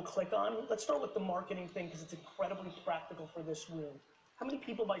double click on. Let's start with the marketing thing because it's incredibly practical for this room. How many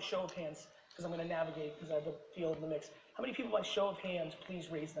people by show of hands, because I'm going to navigate because I have a feel in the mix, how many people by show of hands,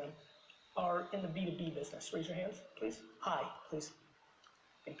 please raise them, are in the B2B business? Raise your hands, please. Hi, please.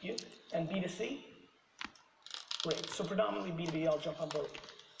 Thank you. And B2C? Great. So predominantly B2B, I'll jump on both.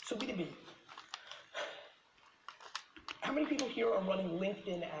 So B2B. How many people here are running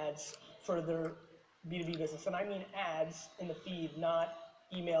LinkedIn ads for their B2B business? And I mean ads in the feed, not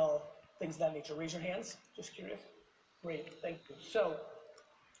email, things of that nature. Raise your hands. Just curious. Great. Thank you. So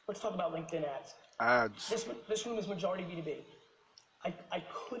let's talk about LinkedIn ads. Ads. This room is majority B2B. I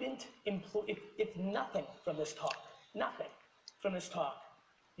couldn't employ, if nothing from this talk, nothing from this talk,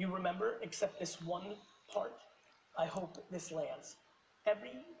 you remember except this one part, I hope this lands.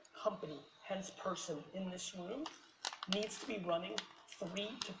 Every company, hence person in this room, needs to be running 3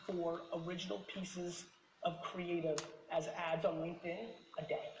 to 4 original pieces of creative as ads on LinkedIn a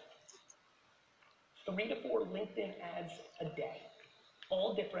day. 3 to 4 LinkedIn ads a day.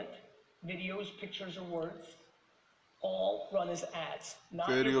 All different, videos, pictures, or words, all run as ads. Not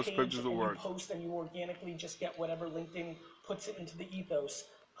videos, your page pictures, or words. You post and you organically just get whatever LinkedIn puts it into the ethos.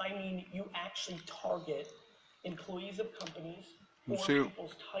 I mean, you actually target employees of companies or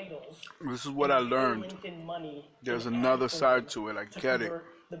people's titles. This is what I learned. LinkedIn money. There's another side to it. I get it.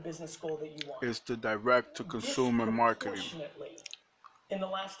 The business goal that you want. It's the direct to consumer marketing. Disproportionately, in the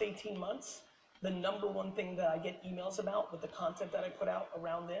last 18 months, the number one thing that I get emails about with the content that I put out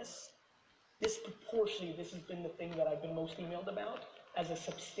around this, disproportionately, this has been the thing that I've been most emailed about as a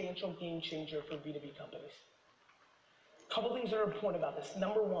substantial game changer for B2B companies. A couple things that are important about this.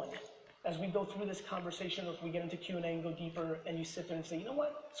 Number one, as we go through this conversation, or if we get into Q&A and go deeper, and you sit there and say, you know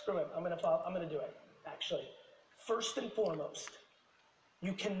what, screw it, I'm gonna do it, actually. First and foremost,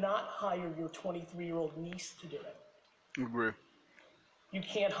 you cannot hire your 23-year-old niece to do it. Agree. You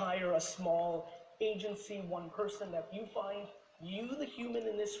can't hire a small agency, one person that you find. You, the human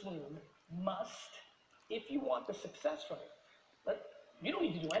in this room, must, if you want the success from it, but you don't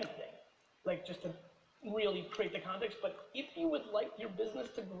need to do anything, like just to really create the context, but if you would like your business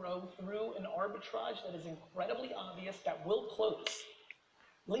to grow through an arbitrage that is incredibly obvious, that will close,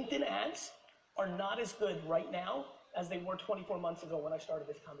 LinkedIn ads are not as good right now as they were 24 months ago when I started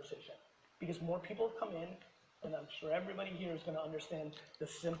this conversation, because more people have come in, and I'm sure everybody here is going to understand the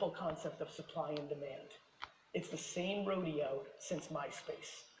simple concept of supply and demand. It's the same rodeo since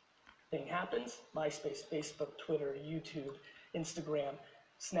MySpace. Thing happens, MySpace, Facebook, Twitter, YouTube, Instagram,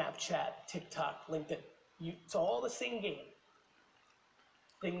 Snapchat, TikTok, LinkedIn. It's all the same game.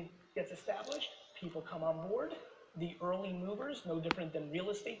 Thing gets established, people come on board. The early movers, no different than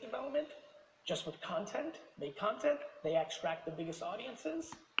real estate development, just with content, make content, they extract the biggest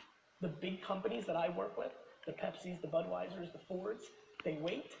audiences. The big companies that I work with, the Pepsis, the Budweisers, the Fords, they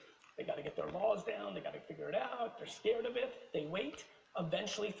wait. They got to get their laws down. They got to figure it out. They're scared of it. They wait.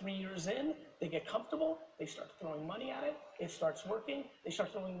 Eventually, 3 years in, they get comfortable. They start throwing money at it. It starts working. They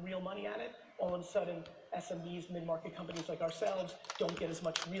start throwing real money at it. All of a sudden, SMBs, mid-market companies like ourselves don't get as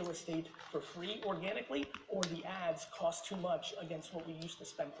much real estate for free organically, or the ads cost too much against what we used to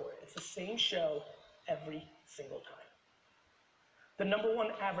spend for it. It's the same show every single time. The number one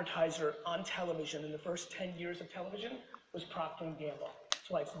advertiser on television in the first 10 years of television was Procter & Gamble. That's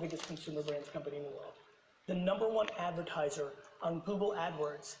why it's the biggest consumer brands company in the world. The number one advertiser on Google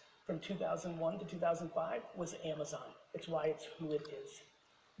AdWords from 2001 to 2005 was Amazon. It's why it's who it is.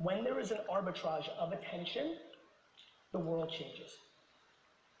 When there is an arbitrage of attention, the world changes.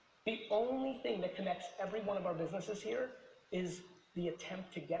 The only thing that connects every one of our businesses here is the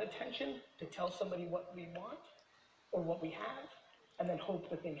attempt to get attention, to tell somebody what we want or what we have, and then hope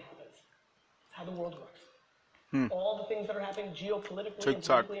the thing happens. That's how the world works. All the things that are happening geopolitically,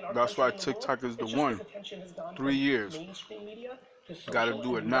 TikTok. And in our That's why country and the TikTok world, is the it's just one. as attention has gone 3 years. Mainstream media to social, Got to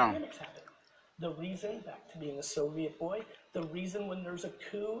do it and now. dynamics happen. The reason, back to being a Soviet boy, the reason when there's a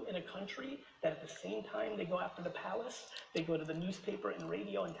coup in a country, that at the same time they go after the palace, they go to the newspaper and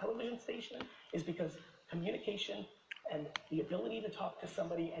radio and television station, is because communication and the ability to talk to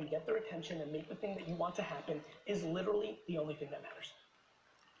somebody and get their attention and make the thing that you want to happen is literally the only thing that matters.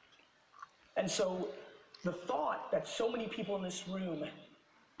 And so the thought that so many people in this room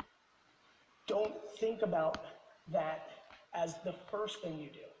don't think about that as the first thing you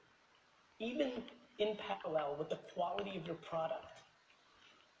do, even in parallel with the quality of your product.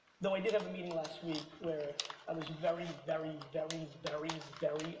 Though I did have a meeting last week where I was very, very, very, very,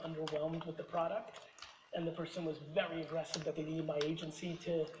 very underwhelmed with the product, and the person was very aggressive that they needed my agency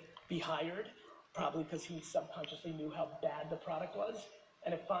to be hired, probably because he subconsciously knew how bad the product was.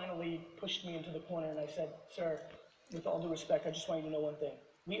 And it finally pushed me into the corner, and I said, sir, with all due respect, I just want you to know one thing.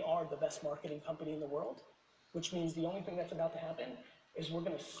 We are the best marketing company in the world, which means the only thing that's about to happen is we're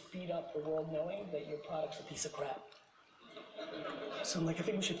going to speed up the world knowing that your product's a piece of crap. So I'm like, I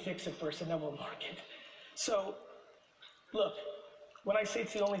think we should fix it first, and then we'll market. So, look, when I say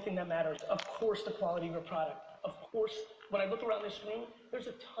it's the only thing that matters, of course the quality of your product. Of course, when I look around this room, there's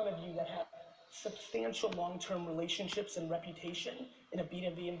a ton of you that have substantial long-term relationships and reputation in a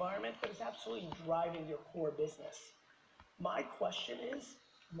B2B environment that is absolutely driving your core business. My question is,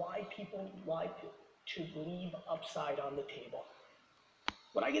 why people like to leave upside on the table?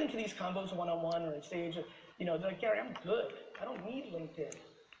 When I get into these combos one-on-one or in stage, you know, they're like, Gary, I'm good. I don't need LinkedIn.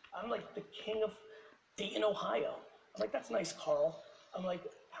 I'm like the king of Dayton, Ohio. I'm like, that's nice, Carl. I'm like,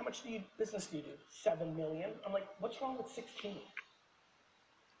 how much business do you do? 7 million. I'm like, what's wrong with 16?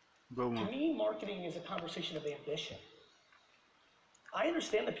 To me, marketing is a conversation of ambition. I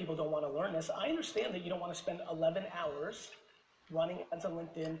understand that people don't want to learn this. I understand that you don't want to spend 11 hours running ads on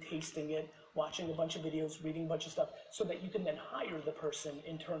LinkedIn, tasting it, watching a bunch of videos, reading a bunch of stuff, so that you can then hire the person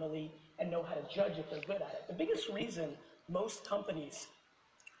internally and know how to judge if they're good at it. The biggest reason most companies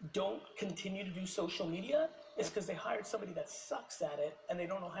don't continue to do social media is because they hired somebody that sucks at it and they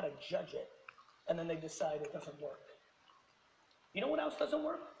don't know how to judge it. And then they decide it doesn't work. You know what else doesn't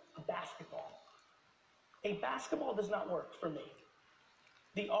work? A basketball. A basketball does not work for me.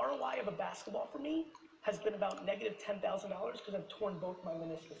 The ROI of a basketball for me has been about negative $10,000 because I've torn both my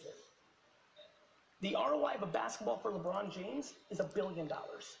meniscuses. The ROI of a basketball for LeBron James is $1 billion.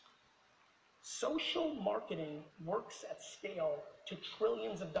 Social marketing works at scale to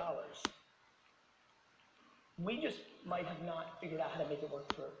trillions of dollars. We just might have not figured out how to make it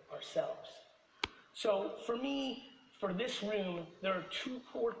work for ourselves. So for me, for this room, there are two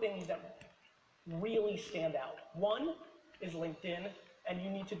core things that really stand out. One is LinkedIn, and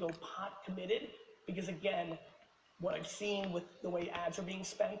you need to go pot committed, because again, what I've seen with the way ads are being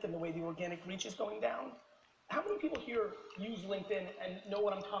spent and the way the organic reach is going down. How many people here use LinkedIn and know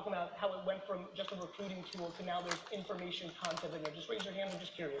what I'm talking about, how it went from just a recruiting tool to now there's information content in there? Just raise your hand, I'm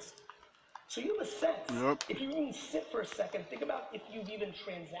just curious. So you have a sense. If you even sit for a second, think about if you've even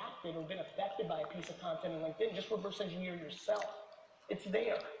transacted or been affected by a piece of content in LinkedIn, just reverse engineer yourself. It's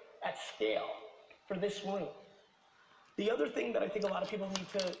there at scale for this room. The other thing that I think a lot of people need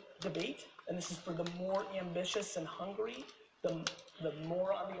to debate, and this is for the more ambitious and hungry, the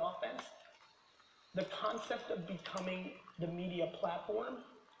more on the offense, the concept of becoming the media platform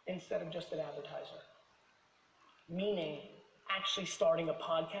instead of just an advertiser. Meaning actually starting a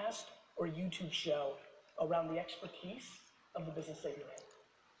podcast or YouTube show around the expertise of the business that you're in.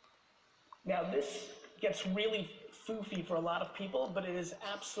 Now this gets really foofy for a lot of people, but it is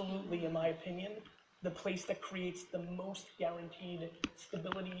absolutely, in my opinion, the place that creates the most guaranteed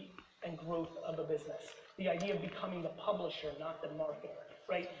stability and growth of a business. The idea of becoming the publisher, not the marketer,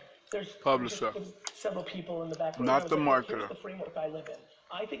 right? There's several people in the background. Not the marketer. Here's the framework I live in.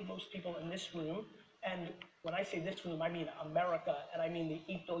 I think most people in this room, and when I say this room, I mean America, and I mean the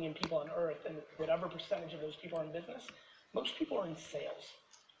 8 billion people on Earth, and whatever percentage of those people are in business, most people are in sales.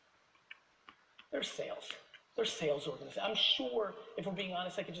 They're sales. They're sales organizations. I'm sure, if we're being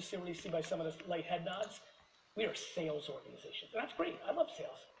honest, I could just really see by some of the light head nods, we are sales organizations. And that's great. I love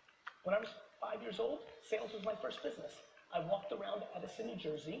sales. When I was 5 years old, sales was my first business. I walked around Edison, New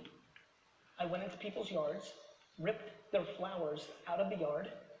Jersey. I went into people's yards, ripped their flowers out of the yard,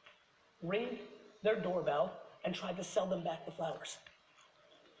 ringed their doorbell, and tried to sell them back the flowers.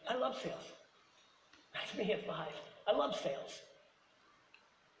 I love sales. That's me at 5. I love sales.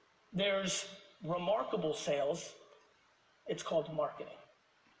 There's remarkable sales. It's called marketing.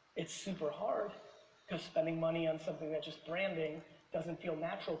 It's super hard because spending money on something that's just branding doesn't feel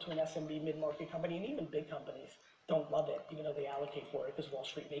natural to an SMB mid-market company, and even big companies don't love it, even though they allocate for it because Wall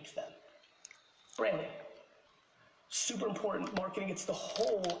Street makes them. Branding. super important. Marketing, it's the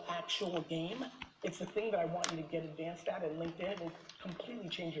whole actual game. It's the thing that I want you to get advanced at, and LinkedIn will completely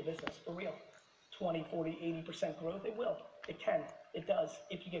change your business, for real. 20, 40, 80% growth, it will. It can. It does,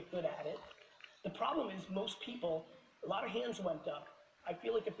 if you get good at it. The problem is most people, a lot of hands went up. I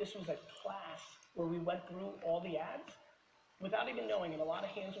feel like if this was a class where we went through all the ads, without even knowing it, a lot of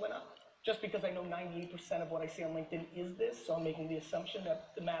hands went up. Just because I know 98% of what I see on LinkedIn is this, so I'm making the assumption that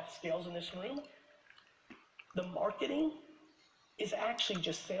the math scales in this room. The marketing is actually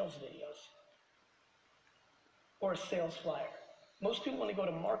just sales videos or a sales flyer. Most people, when they go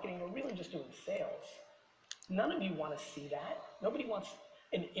to marketing, are really just doing sales. None of you want to see that. Nobody wants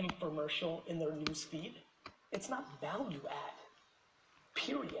an infomercial in their news feed. It's not value add,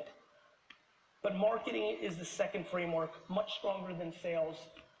 period. But marketing is the second framework, much stronger than sales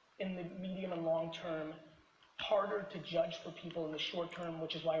in the medium and long term, harder to judge for people in the short term,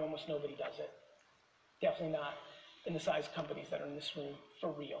 which is why almost nobody does it. Definitely not in the size companies that are in this room,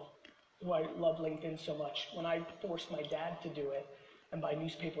 for real. Why I love LinkedIn so much. When I forced my dad to do it and buy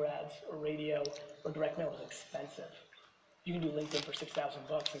newspaper ads or radio or direct mail, it was expensive. You can do LinkedIn for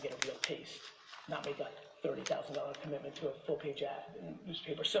 $6,000 and get a real taste, not make a $30,000 commitment to a full page ad in a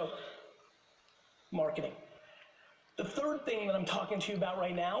newspaper. So, marketing. The third thing that I'm talking to you about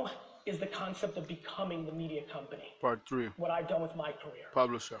right now is the concept of becoming the media company. Part 3. What I've done with my career.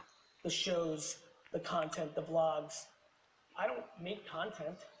 Publisher. The shows, the content, the vlogs. I don't make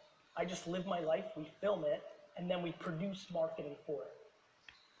content. I just live my life, we film it, and then we produce marketing for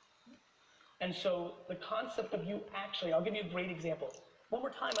it. And so the concept of you actually, I'll give you a great example. One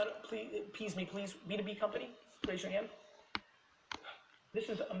more time, please, B2B company, raise your hand. This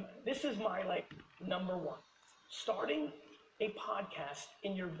is my number one. Starting a podcast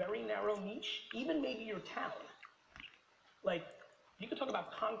in your very narrow niche, even maybe your town. Like, you could talk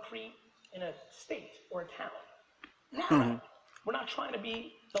about concrete in a state or a town. Narrow. We're not trying to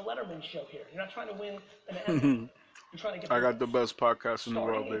be the Letterman show here. You're not trying to win an Emmy. You're trying to get. I got the best podcast in the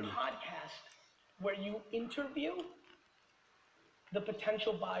world, baby. Starting a podcast where you interview the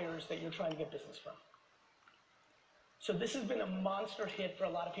potential buyers that you're trying to get business from. So this has been a monster hit for a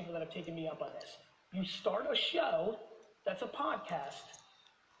lot of people that have taken me up on this. You start a show that's a podcast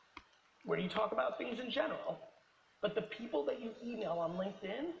where you talk about things in general, but the people that you email on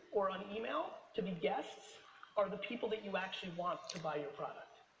LinkedIn or on email to be guests are the people that you actually want to buy your product.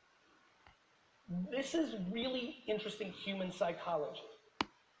 This is really interesting human psychology.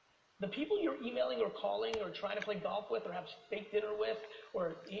 The people you're emailing or calling or trying to play golf with or have steak dinner with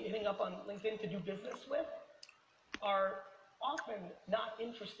or hitting up on LinkedIn to do business with are often not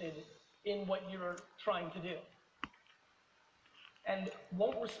interested in what you're trying to do and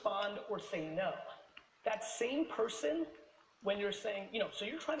won't respond or say no. That same person, when you're saying, so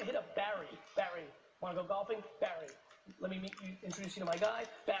you're trying to hit up Barry, want to go golfing? Barry, let me introduce you to my guy.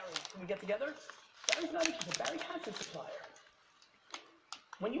 Barry, can we get together? Barry's not interested. Barry has his supplier.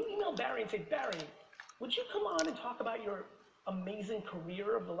 When you email Barry and say, Barry, would you come on and talk about your amazing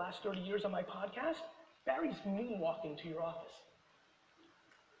career of the last 30 years on my podcast? Barry's moonwalking to your office.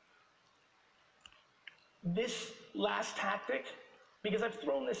 This last tactic, because I've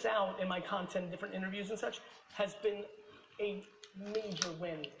thrown this out in my content, different interviews and such, has been a major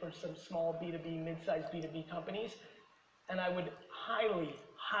win for some small B2B, mid-sized B2B companies. And I would highly,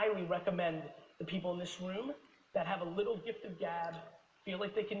 highly recommend the people in this room that have a little gift of gab, feel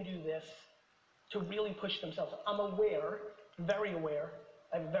like they can do this, to really push themselves. I'm aware, very aware,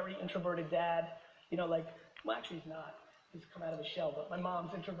 I have a very introverted dad, well, actually he's not. He's come out of his shell, but my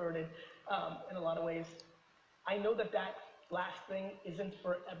mom's introverted in a lot of ways. I know that last thing isn't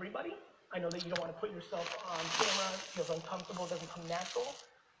for everybody. I know that you don't want to put yourself on camera, it feels uncomfortable, it doesn't come natural,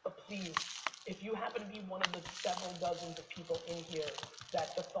 but please, if you happen to be one of the several dozens of people in here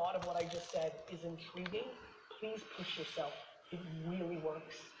that the thought of what I just said is intriguing, please push yourself. It really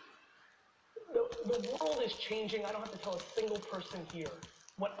works. The world is changing. I don't have to tell a single person here.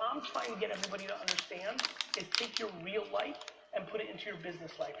 What I'm trying to get everybody to understand is take your real life and put it into your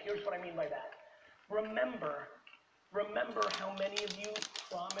business life. Here's what I mean by that. Remember how many of you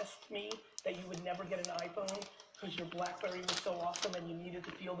promised me that you would never get an iPhone because your BlackBerry was so awesome and you needed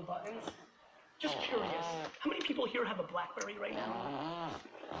to feel the buttons? Just curious, how many people here have a BlackBerry right now?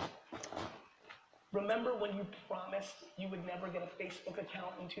 Remember when you promised you would never get a Facebook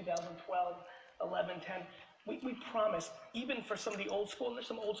account in 2012, 11, 10? We promised, even for some of the old school, and there's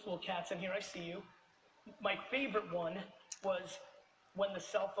some old school cats in here, I see you. My favorite one was when the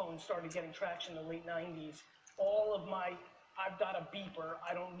cell phone started getting traction in the late 90s. All of my, I've got a beeper,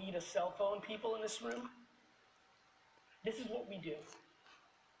 I don't need a cell phone people in this room. This is what we do.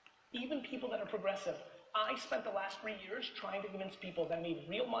 Even people that are progressive, I spent the last 3 years trying to convince people that made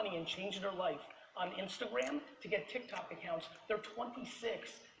real money and changed their life on Instagram to get TikTok accounts. They're 26,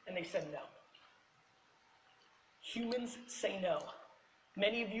 and they said no. Humans say no.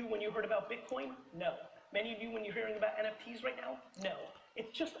 Many of you, when you heard about Bitcoin, no. Many of you, when you're hearing about NFTs right now, no.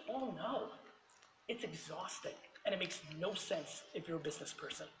 It's just all no. It's exhausting, and it makes no sense if you're a business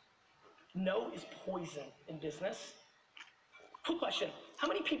person. No is poison in business. Quick question. How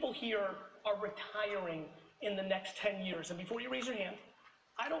many people here are retiring in the next 10 years? And before you raise your hand,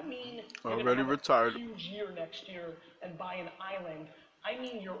 I don't mean you're already retired. A huge year next year and buy an island. I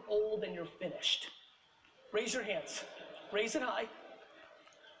mean you're old and you're finished. Raise your hands. Raise it high.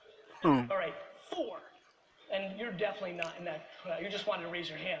 All right, 4. And you're definitely not in that. You just wanted to raise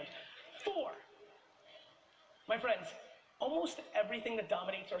your hand. 4. My friends, almost everything that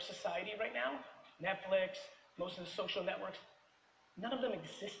dominates our society right now, Netflix, most of the social networks, none of them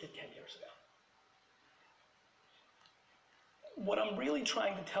existed 10 years ago. What I'm really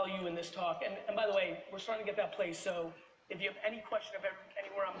trying to tell you in this talk, and by the way, we're starting to get that place, so if you have any question of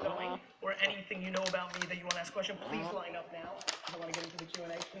anywhere I'm going or anything you know about me that you want to ask a question, please line up now. If I want to get into the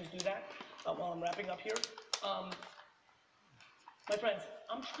Q&A, please do that while I'm wrapping up here. My friends,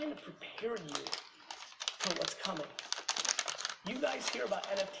 I'm trying to prepare you for what's coming. You guys hear about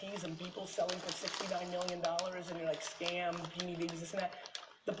NFTs and people selling for $69 million and you're like, scam, Beanie Babies, this and that.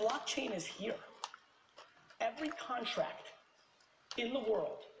 The blockchain is here. Every contract in the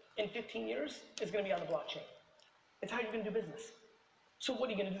world in 15 years is going to be on the blockchain. It's how you're going to do business. So what,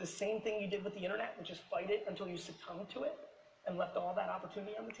 are you going to do the same thing you did with the internet and just fight it until you succumb to it and left all that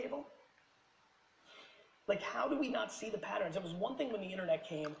opportunity on the table? Like, how do we not see the patterns? It was one thing when the internet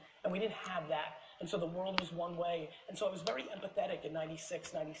came and we didn't have that. And so the world was one way. And so I was very empathetic in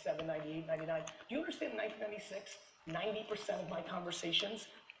 96, 97, 98, 99. Do you understand in 1996, 90% of my conversations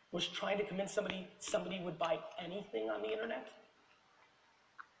was trying to convince somebody would buy anything on the internet?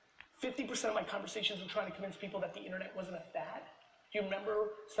 50% of my conversations were trying to convince people that the internet wasn't a fad. Do you remember,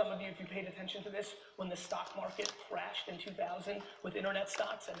 some of you, if you paid attention to this, when the stock market crashed in 2000 with internet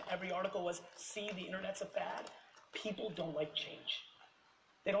stocks and every article was, see, the internet's a fad? People don't like change.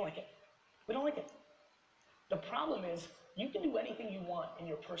 They don't like it. We don't like it. The problem is, you can do anything you want in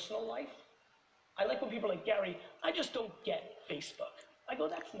your personal life. I like when people are like, Gary, I just don't get Facebook. I go,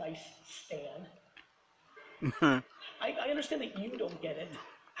 that's nice, Stan. I understand that you don't get it.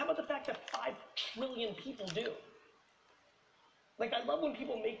 How about the fact that 5 trillion people do? Like, I love when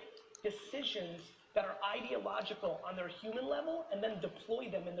people make decisions that are ideological on their human level and then deploy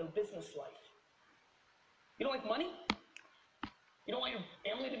them in their business life. You don't like money? You don't want your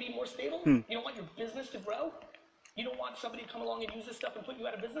family to be more stable? You don't want your business to grow? You don't want somebody to come along and use this stuff and put you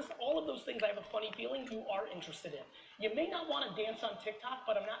out of business? All of those things, I have a funny feeling you are interested in. You may not want to dance on TikTok,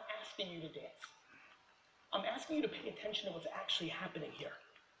 but I'm not asking you to dance. I'm asking you to pay attention to what's actually happening here.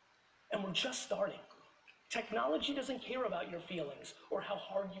 And we're just starting. Technology doesn't care about your feelings or how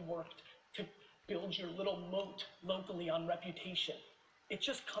hard you worked to build your little moat locally on reputation. It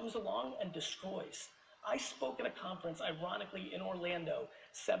just comes along and destroys. I spoke at a conference, ironically, in Orlando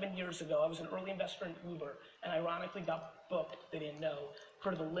 7 years ago. I was an early investor in Uber, and ironically got booked, they didn't know,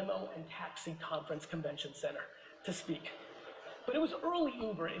 for the Limo and Taxi Conference Convention Center to speak. But it was early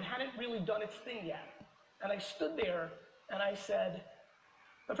Uber. It hadn't really done its thing yet. And I stood there, and I said,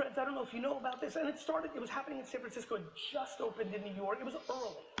 my friends, I don't know if you know about this, and it was happening in San Francisco. It just opened in New York. It was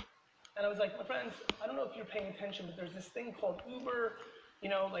early. And I was like, my friends, I don't know if you're paying attention, but there's this thing called Uber. You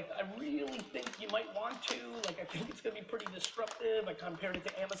know, like, I really think you might want to. Like, I think it's going to be pretty disruptive. I compared it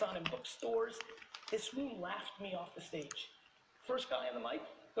to Amazon and bookstores. This room laughed me off the stage. First guy on the mic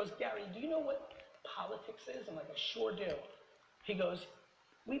goes, Gary, do you know what politics is? I'm like, I sure do. He goes,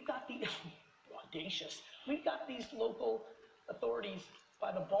 we've got the, audacious, we've got these local authorities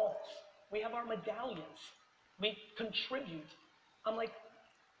by the balls. We have our medallions. We contribute. I'm like,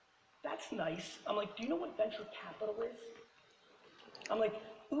 that's nice. I'm like, do you know what venture capital is? I'm like,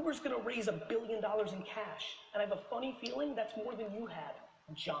 Uber's going to raise $1 billion in cash. And I have a funny feeling that's more than you have,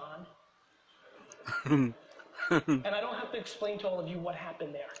 John. And I don't have to explain to all of you what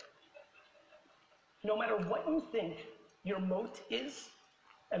happened there. No matter what you think your moat is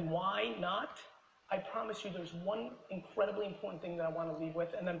and why not, I promise you there's one incredibly important thing that I want to leave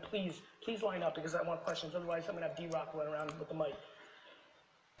with. And then please line up because I want questions. Otherwise, I'm going to have D-Rock run around with the mic.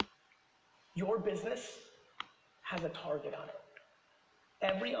 Your business has a target on it.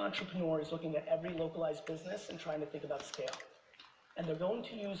 Every entrepreneur is looking at every localized business and trying to think about scale. And they're going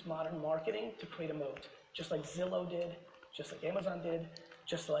to use modern marketing to create a moat, just like Zillow did, just like Amazon did,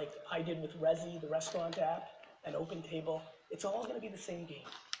 just like I did with Resy, the restaurant app, and OpenTable. It's all going to be the same game.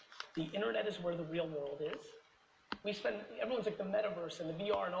 The internet is where the real world is. Everyone's like the metaverse and the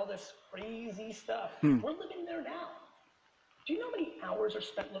VR and all this crazy stuff. We're living there now. Do you know how many hours are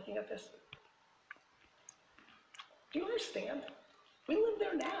spent looking at this? Do you understand? We live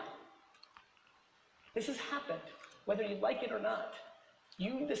there now. This has happened, whether you like it or not.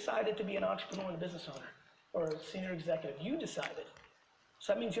 You decided to be an entrepreneur and a business owner or a senior executive. You decided.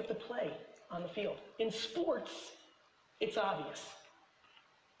 So that means you have to play on the field. In sports, it's obvious.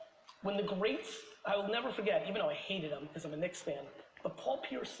 When the greats, I will never forget, even though I hated him because I'm a Knicks fan, but Paul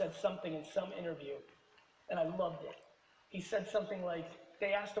Pierce said something in some interview, and I loved it. He said something like,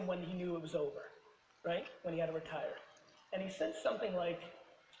 they asked him when he knew it was over, right? When he had to retire. And he said something like,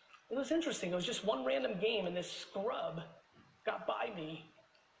 it was interesting. It was just one random game, and this scrub got by me,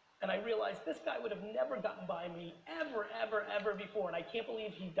 and I realized this guy would have never gotten by me ever, ever, ever before, and I can't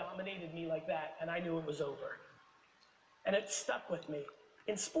believe he dominated me like that, and I knew it was over. And it stuck with me.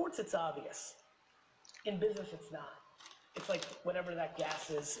 In sports, it's obvious. In business, it's not. It's like whatever that gas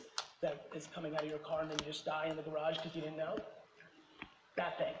is that is coming out of your car, and then you just die in the garage because you didn't know.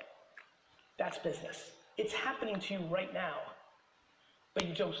 That thing. That's business. It's happening to you right now, but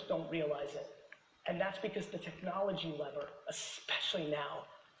you just don't realize it. And that's because the technology lever, especially now,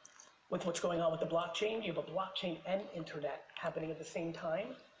 with what's going on with the blockchain, you have a blockchain and internet happening at the same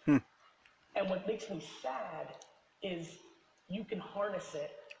time. And what makes me sad is you can harness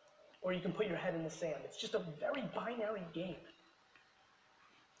it or you can put your head in the sand. It's just a very binary game.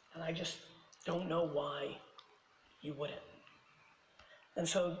 And I just don't know why you wouldn't. And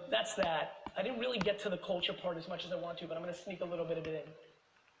so that's that. I didn't really get to the culture part as much as I want to, but I'm going to sneak a little bit of it in.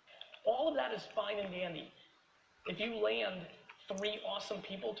 All of that is fine and dandy. If you land 3 awesome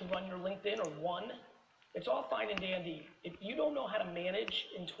people to run your LinkedIn, or 1, it's all fine and dandy. If you don't know how to manage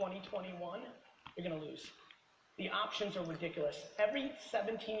in 2021, you're going to lose. The options are ridiculous. Every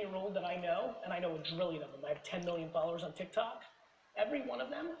 17-year-old that I know, and I know a trillion of them, I have 10 million followers on TikTok, every one of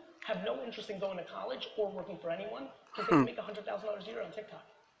them have no interest in going to college or working for anyone because they can make $100,000 a year on TikTok.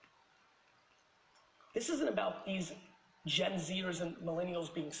 This isn't about these Gen Zers and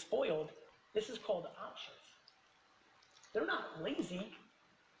millennials being spoiled. This is called options. They're not lazy.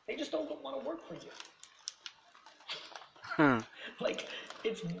 They just don't want to work for you. Like,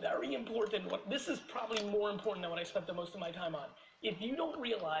 it's very important. This is probably more important than what I spent the most of my time on. If you don't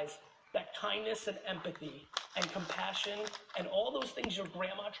realize that kindness and empathy and compassion and all those things your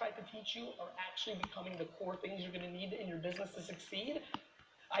grandma tried to teach you are actually becoming the core things you're going to need in your business to succeed.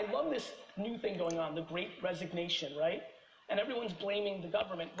 I love this new thing going on, the Great Resignation, right? And everyone's blaming the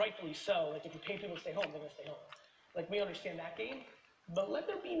government, rightfully so. Like, if you pay people to stay home, they're going to stay home. Like, we understand that game. But let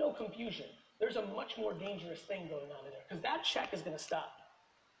there be no confusion. There's a much more dangerous thing going on in there, because that check is going to stop.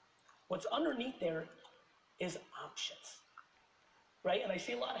 What's underneath there is options, right? And I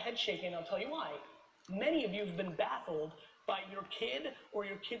see a lot of head shaking, and I'll tell you why. Many of you have been baffled by your kid or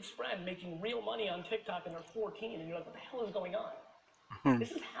your kid's friend making real money on TikTok and they're 14, and you're like, what the hell is going on?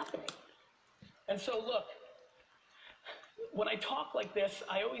 This is happening. And so, look, when I talk like this,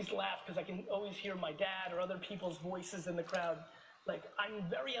 I always laugh because I can always hear my dad or other people's voices in the crowd. Like, I'm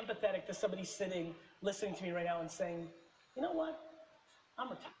very empathetic to somebody sitting, listening to me right now and saying, you know what? I'm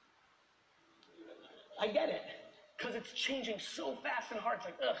retired. I get it, because it's changing so fast and hard. It's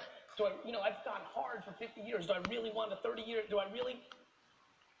like, ugh, I've gone hard for 50 years. Do I really want a 30-year? Do I really?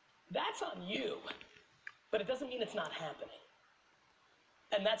 That's on you, but it doesn't mean it's not happening.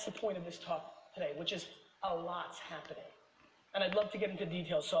 And that's the point of this talk today, which is a lot's happening. And I'd love to get into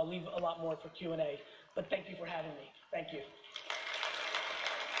details, so I'll leave a lot more for Q&A. But thank you for having me. Thank you.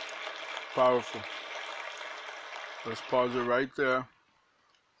 Powerful. Let's pause it right there.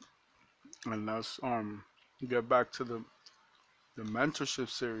 And let's get back to the mentorship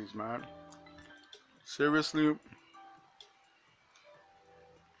series, man. Seriously,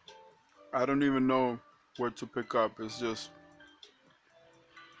 I don't even know where to pick up. It's just,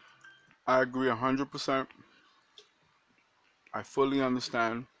 I agree 100%. I fully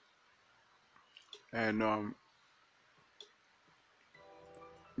understand. And,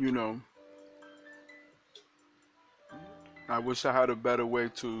 I wish I had a better way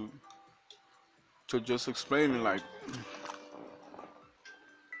to just explain it. Like,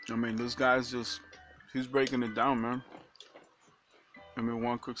 I mean, this guy's just, he's breaking it down, man. Give me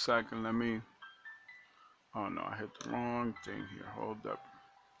one quick second. Oh no, I hit the wrong thing here. Hold up.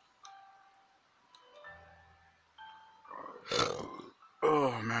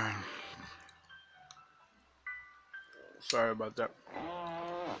 Oh man. Sorry about that.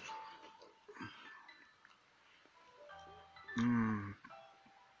 Let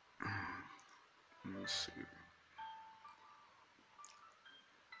me see.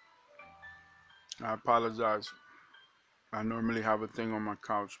 I apologize. I normally have a thing on my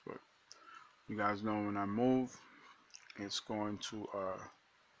couch, but you guys know when I move, it's going to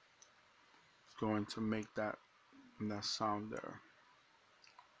make that sound there.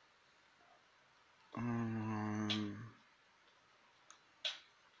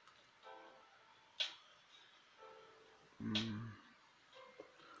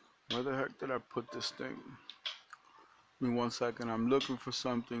 Where the heck did I put this thing? Give me 1 second. I'm looking for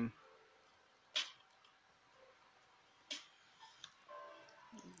something.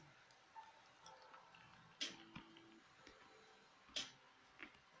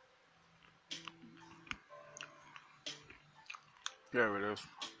 There it is.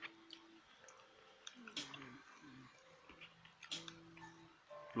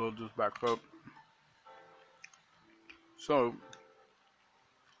 Load this back up. So,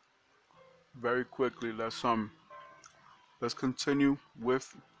 very quickly, let's continue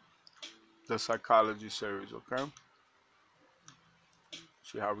with the psychology series, okay?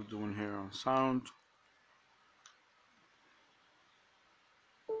 See how we're doing here on sound.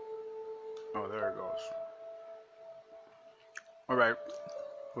 Oh, there it goes. All right,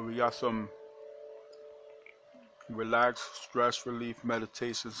 but we got some relax, stress relief,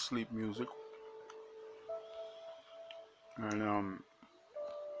 meditation, sleep music. And I'm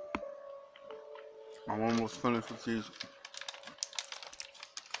almost finished with these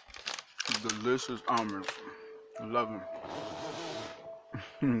delicious almonds. I love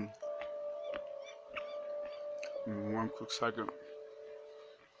them. In 1 quick second.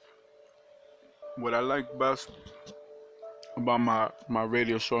 What I like best about my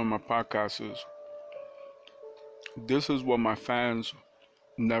radio show and my podcast is this is what my fans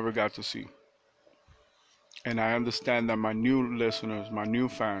never got to see. And I understand that my new listeners, my new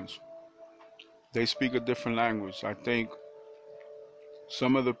fans, they speak a different language. I think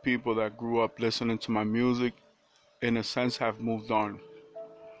some of the people that grew up listening to my music, in a sense, have moved on.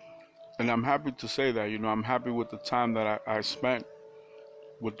 And I'm happy to say that, I'm happy with the time that I spent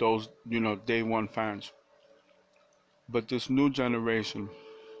with those, day one fans. But this new generation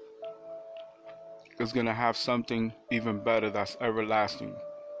is going to have something even better that's everlasting.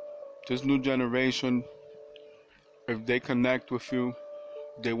 This new generation, if they connect with you,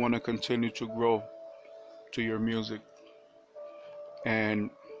 they want to continue to grow to your music. And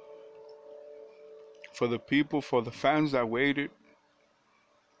for the fans that waited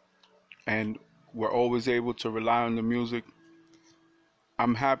and were always able to rely on the music,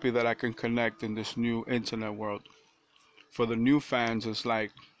 I'm happy that I can connect in this new internet world. For the new fans, it's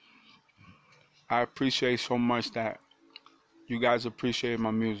like, I appreciate so much that you guys appreciate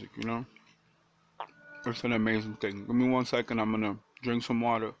my music, It's an amazing thing. Give me 1 second, I'm going to drink some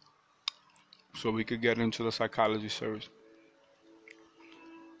water so we could get into the psychology series.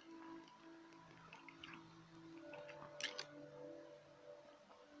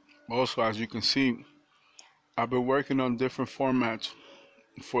 Also, as you can see, I've been working on different formats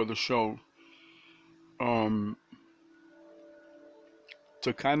for the show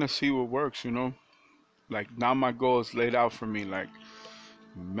to kind of see what works, Like, now my goal is laid out for me. Like,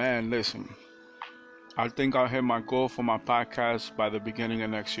 man, listen, I think I'll hit my goal for my podcast by the beginning of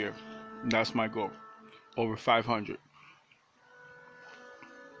next year. That's my goal. Over 500.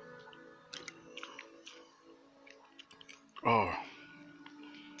 Oh.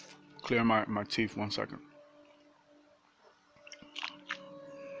 Clear my teeth 1 second.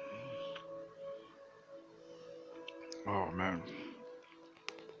 Oh, man.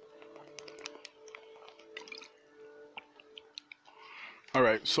 All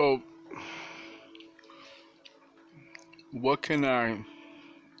right, so what can I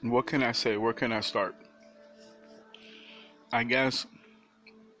say? Where can I start? I guess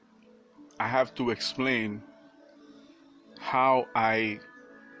I have to explain how I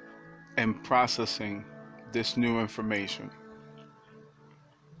am processing this new information.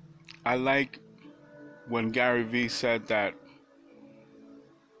 I like when Gary Vee said that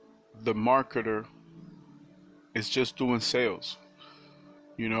the marketer is just doing sales,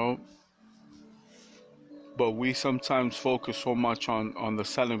 but we sometimes focus so much on the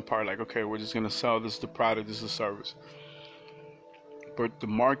selling part, like, okay, we're just going to sell this, the product, this is the service. But the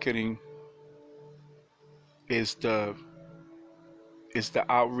marketing is the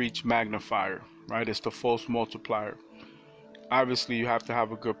outreach magnifier, right? It's the false multiplier. Obviously, you have to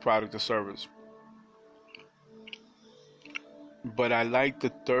have a good product or service. But I like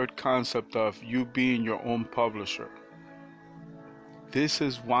the third concept of you being your own publisher. This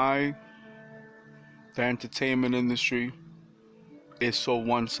is why the entertainment industry is so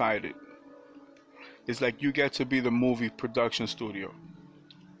one-sided. It's like you get to be the movie production studio.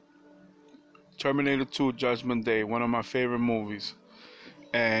 Terminator 2 Judgment Day, one of my favorite movies.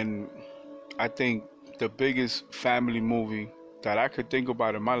 And I think the biggest family movie that I could think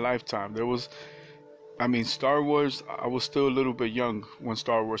about in my lifetime. Star Wars, I was still a little bit young when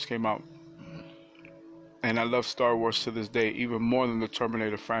Star Wars came out. And I love Star Wars to this day, even more than the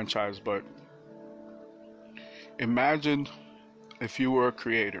Terminator franchise. But imagine if you were a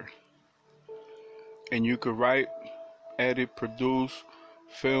creator and you could write, edit, produce,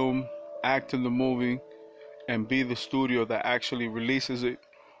 film, act in the movie, and be the studio that actually releases it.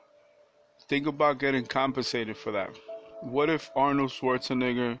 Think about getting compensated for that. What if Arnold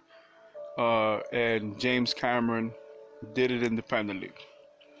Schwarzenegger and James Cameron did it independently?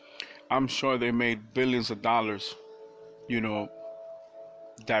 I'm sure they made billions of dollars,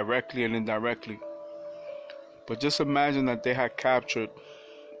 directly and indirectly. But just imagine that they had captured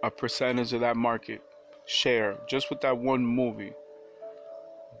a percentage of that market share just with that one movie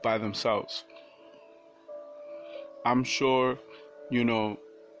by themselves. I'm sure,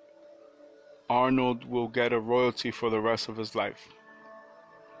 Arnold will get a royalty for the rest of his life.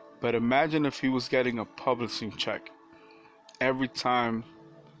 But imagine if he was getting a publishing check every time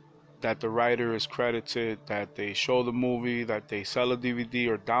that the writer is credited, that they show the movie, that they sell a DVD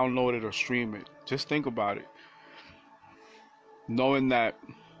or download it or stream it. Just think about it. Knowing that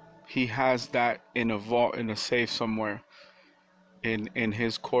he has that in a vault, in a safe somewhere, in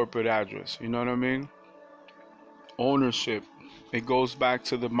his corporate address. You know what I mean? Ownership. It goes back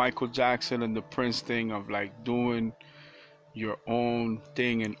to the Michael Jackson and the Prince thing of like doing your own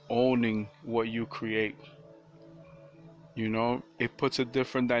thing and owning what you create. It puts a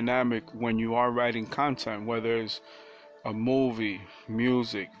different dynamic when you are writing content, whether it's a movie,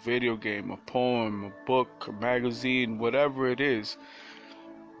 music, video game, a poem, a book, a magazine, whatever it is.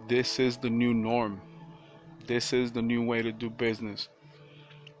 This is the new norm. This is the new way to do business.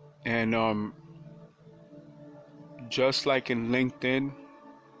 And just like in LinkedIn,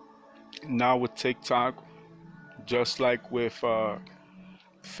 now with TikTok, just like with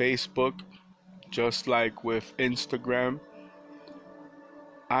Facebook, just like with Instagram,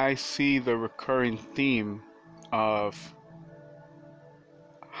 I see the recurring theme of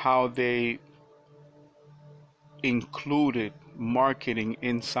how they included marketing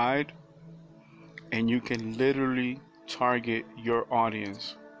inside, and you can literally target your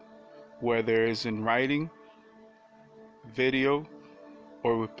audience, whether it's in writing, video,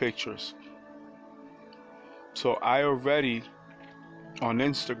 or with pictures. So I already, on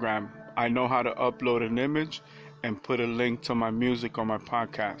Instagram, I know how to upload an image and put a link to my music on my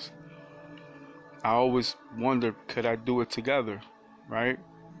podcast. I always wonder, could I do it together, right?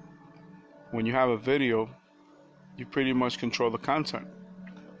 When you have a video, you pretty much control the content.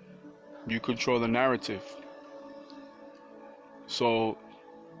 You control the narrative. So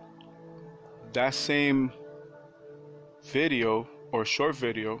that same video or short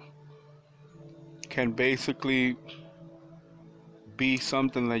video can basically be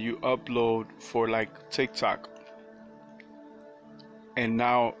something that you upload for like TikTok. And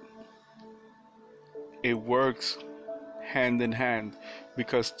now it works hand in hand,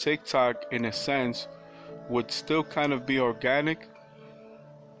 because TikTok in a sense would still kind of be organic,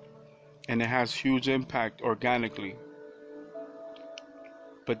 and it has huge impact organically.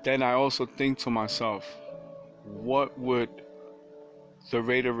 But then I also think to myself, what would the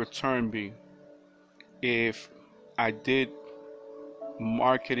rate of return be if I did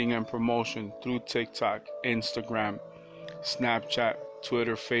marketing and promotion through TikTok, Instagram, Snapchat,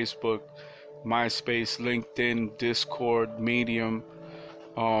 Twitter, Facebook, MySpace, LinkedIn, Discord, Medium?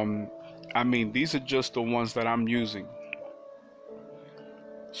 These are just the ones that I'm using.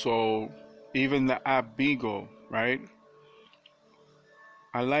 So even the app Bigo, right?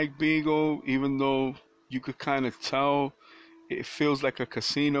 I like Bigo, even though you could kind of tell it feels like a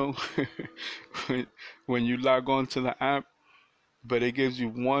casino when you log on to the app, but it gives you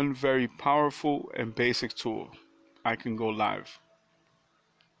one very powerful and basic tool. I can go live.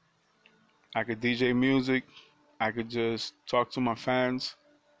 I could DJ music. I could just talk to my fans.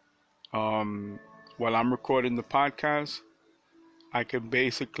 While I'm recording the podcast, I can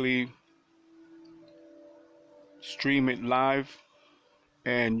basically stream it live,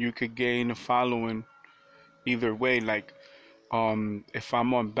 and you could gain a following either way. Like, if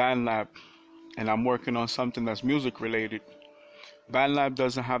I'm on BandLab and I'm working on something that's music related, BandLab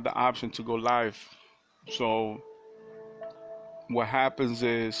doesn't have the option to go live. So what happens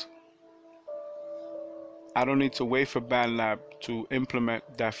is I don't need to wait for BandLab to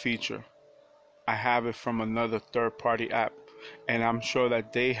implement that feature. I have it from another third-party app, and I'm sure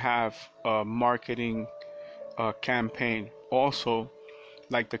that they have a marketing campaign also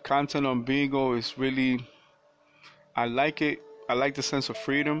like the content on Bigo is really, I like it. I like the sense of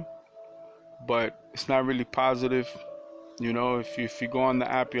freedom, but it's not really positive. You know, if you go on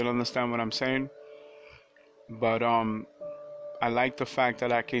the app, you'll understand what I'm saying. But I like the fact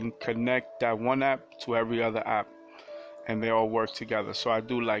that I can connect that one app to every other app, and they all work together. So I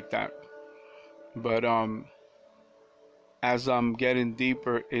do like that. But as I'm getting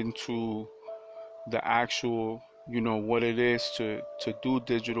deeper into the actual, you know, what it is to do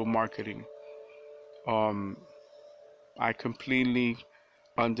digital marketing, I completely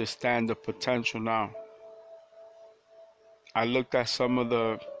understand the potential now. I looked at some of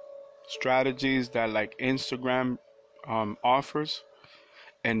the strategies that like Instagram offers,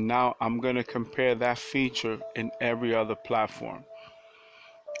 and now I'm gonna compare that feature in every other platform.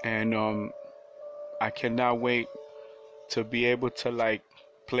 And I cannot wait to be able to like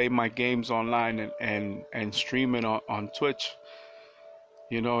play my games online and stream it on Twitch.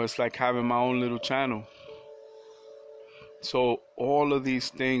 You know, it's like having my own little channel. So all of these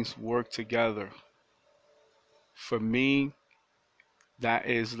things work together. For me, that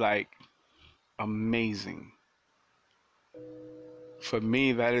is like amazing. For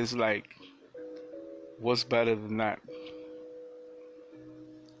me, that is like, what's better than that?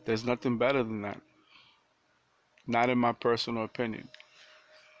 There's nothing better than that. Not in my personal opinion.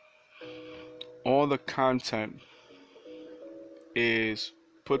 All the content is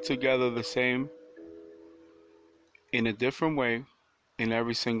put together the same in a different way in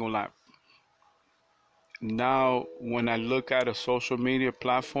every single app. Now, when I look at a social media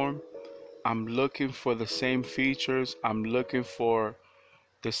platform, I'm looking for the same features, I'm looking for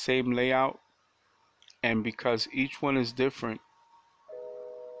the same layout, and because each one is different,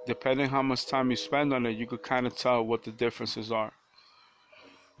 depending how much time you spend on it, you could kind of tell what the differences are.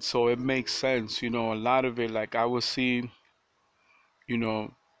 So it makes sense, you know, a lot of it, like I would see, you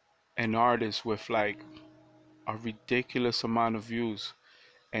know, an artist with like a ridiculous amount of views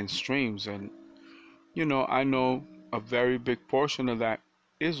and streams, and you know, I know a very big portion of that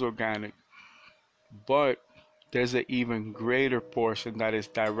is organic, but there's an even greater portion that is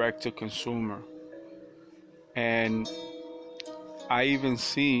direct to consumer. And I even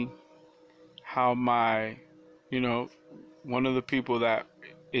see how my, you know, one of the people that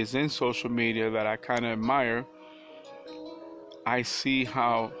is in social media that I kind of admire, I see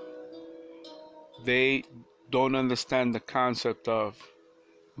how they don't understand the concept of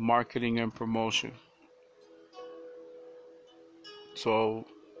marketing and promotion. So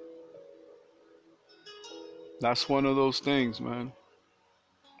that's one of those things, man.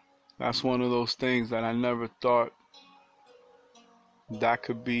 That's one of those things that I never thought that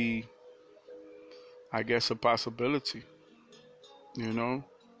could be, I guess, a possibility. You know?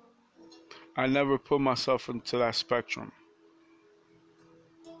 I never put myself into that spectrum.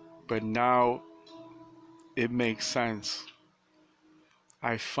 But now it makes sense.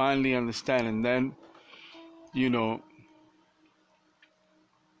 I finally understand. And then, you know,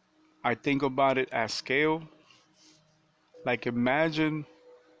 I think about it at scale. Like imagine,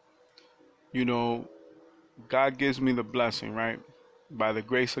 you know, God gives me the blessing, right? By the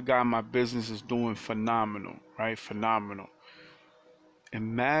grace of God, my business is doing phenomenal, right? Phenomenal.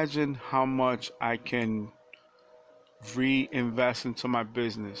 Imagine how much I can reinvest into my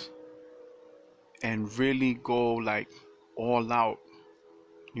business and really go like all out,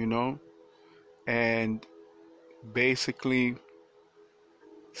 you know? And basically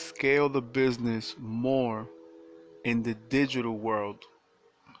scale the business more in the digital world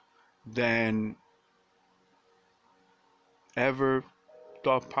than ever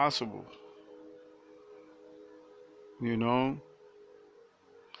thought possible, you know?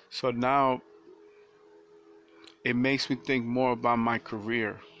 So now it makes me think more about my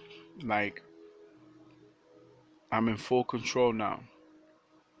career. Like I'm in full control now.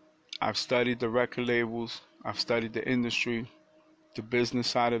 I've studied the record labels, I've studied the industry, the business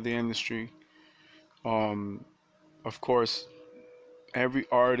side of the industry. Of course, every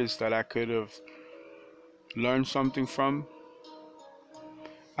artist that I could have learned something from,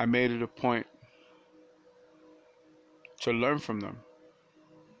 I made it a point to learn from them,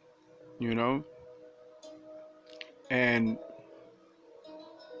 you know? And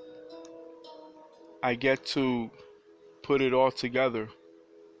I get to put it all together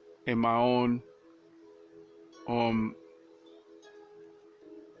in my own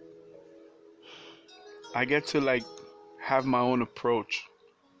I get to like have my own approach.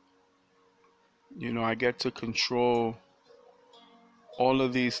 You know, I get to control all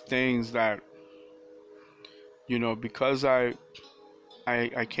of these things that, you know, because I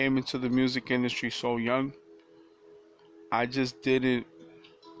came into the music industry so young, I just didn't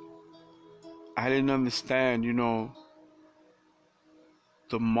I didn't understand, you know,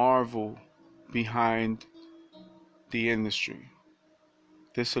 the marvel behind the industry.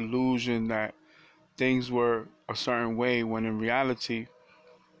 This illusion that things were a certain way when in reality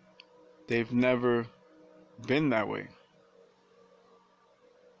they've never been that way.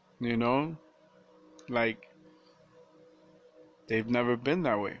 You know? Like, they've never been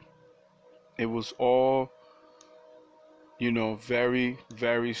that way. It was all, you know, very,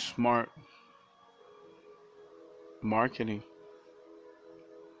 very smart marketing.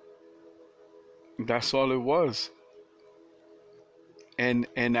 That's all it was. And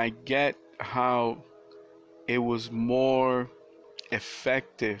I get how it was more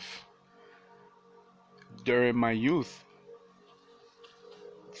effective during my youth,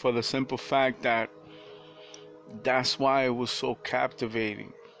 for the simple fact that that's why it was so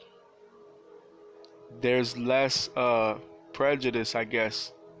captivating. There's less prejudice, I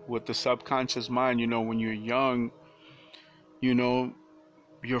guess, with the subconscious mind. You know, when you're young, you know,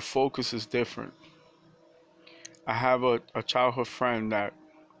 your focus is different. I have a childhood friend that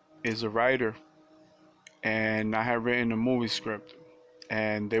is a writer, and I had written a movie script,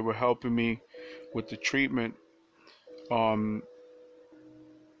 and they were helping me with the treatment.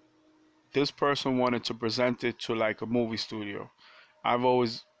 This person wanted to present it to like a movie studio. I've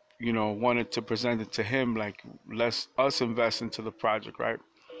always, you know, wanted to present it to him, like, let's us invest into the project, right?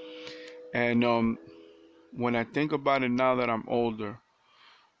 And when I think about it now that I'm older,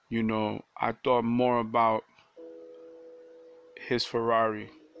 you know, I thought more about his Ferrari,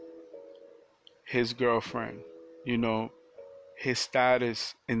 his girlfriend, you know, his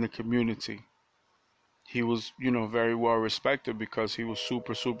status in the community. He was, you know, very well respected because he was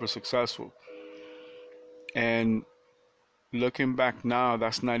super, super successful. And looking back now,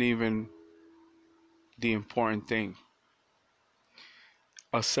 that's not even the important thing.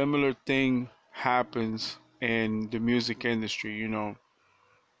 A similar thing happens in the music industry. You know,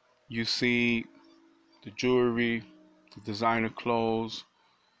 you see the jewelry, the designer clothes,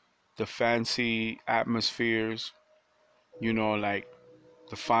 the fancy atmospheres, you know, like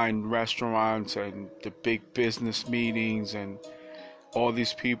the fine restaurants and the big business meetings, and all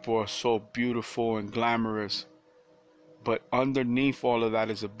these people are so beautiful and glamorous. But underneath all of that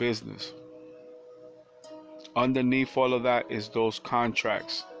is a business. Underneath all of that is those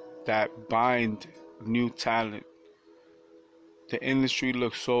contracts that bind new talent. The industry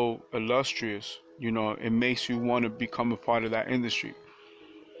looks so illustrious, you know, it makes you want to become a part of that industry.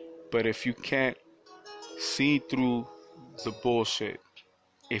 But if you can't see through the bullshit,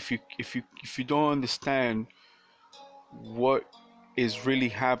 if you don't understand what is really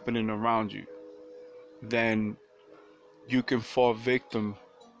happening around you, then you can fall victim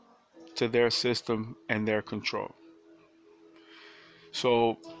to their system and their control.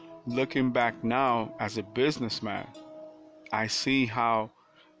 So looking back now as a businessman, I see how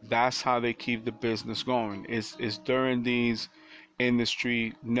that's how they keep the business going. It's during these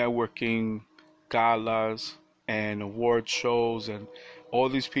industry networking galas and award shows, and all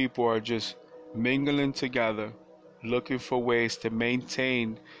these people are just mingling together, looking for ways to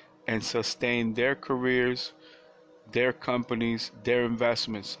maintain and sustain their careers, their companies, their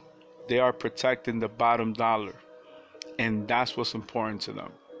investments. They are protecting the bottom dollar, and that's what's important to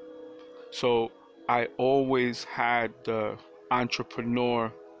them. So I always had the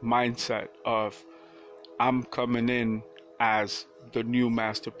entrepreneur mindset of, I'm coming in as the new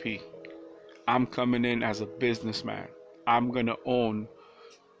Master P. I'm coming in as a businessman. I'm going to own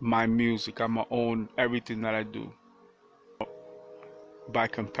my music. I'm going to own everything that I do. By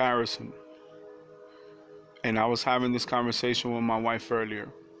comparison, and I was having this conversation with my wife earlier,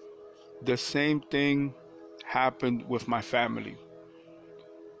 the same thing happened with my family.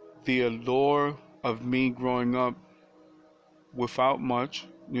 The allure of me growing up without much,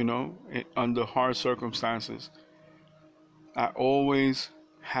 you know, under hard circumstances, I always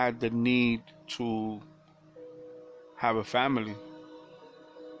had the need to have a family.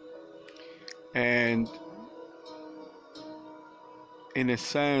 And in a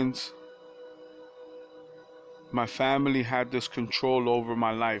sense, my family had this control over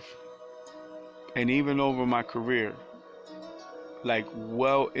my life and even over my career, like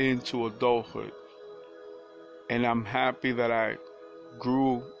well into adulthood. And I'm happy that I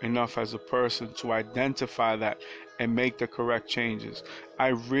grew enough as a person to identify that and make the correct changes. I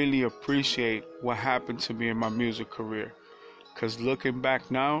really appreciate what happened to me in my music career, because looking back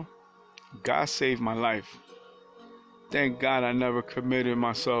now, God saved my life. Thank God I never committed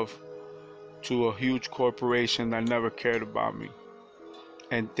myself to a huge corporation that never cared about me.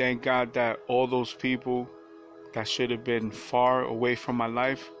 And thank God that all those people that should have been far away from my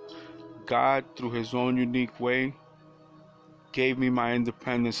life, God, through his own unique way, gave me my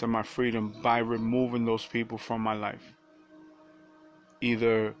independence and my freedom by removing those people from my life.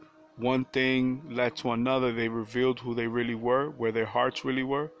 Either one thing led to another. They revealed who they really were, where their hearts really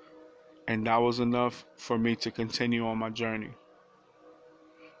were, and that was enough for me to continue on my journey.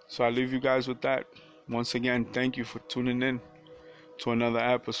 So I leave you guys with that. Once again, thank you for tuning in to another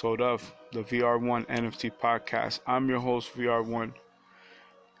episode of the VR1 NFT podcast. I'm your host, VR1.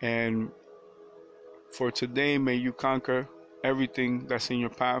 And for today, may you conquer everything that's in your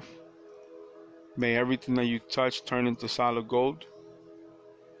path. May everything that you touch turn into solid gold.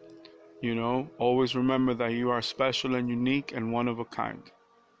 You know, always remember that you are special and unique and one of a kind.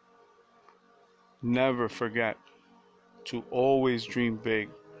 Never forget to always dream big,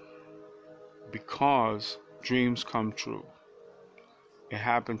 because dreams come true. It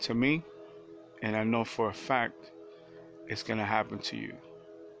happened to me, and I know for a fact it's going to happen to you.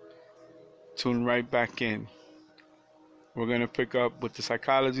 Tune right back in. We're going to pick up with the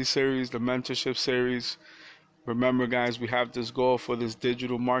psychology series, the mentorship series. Remember, guys, we have this goal for this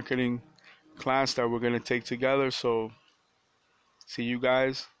digital marketing class that we're going to take together. So see you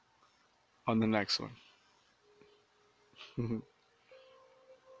guys on the next one.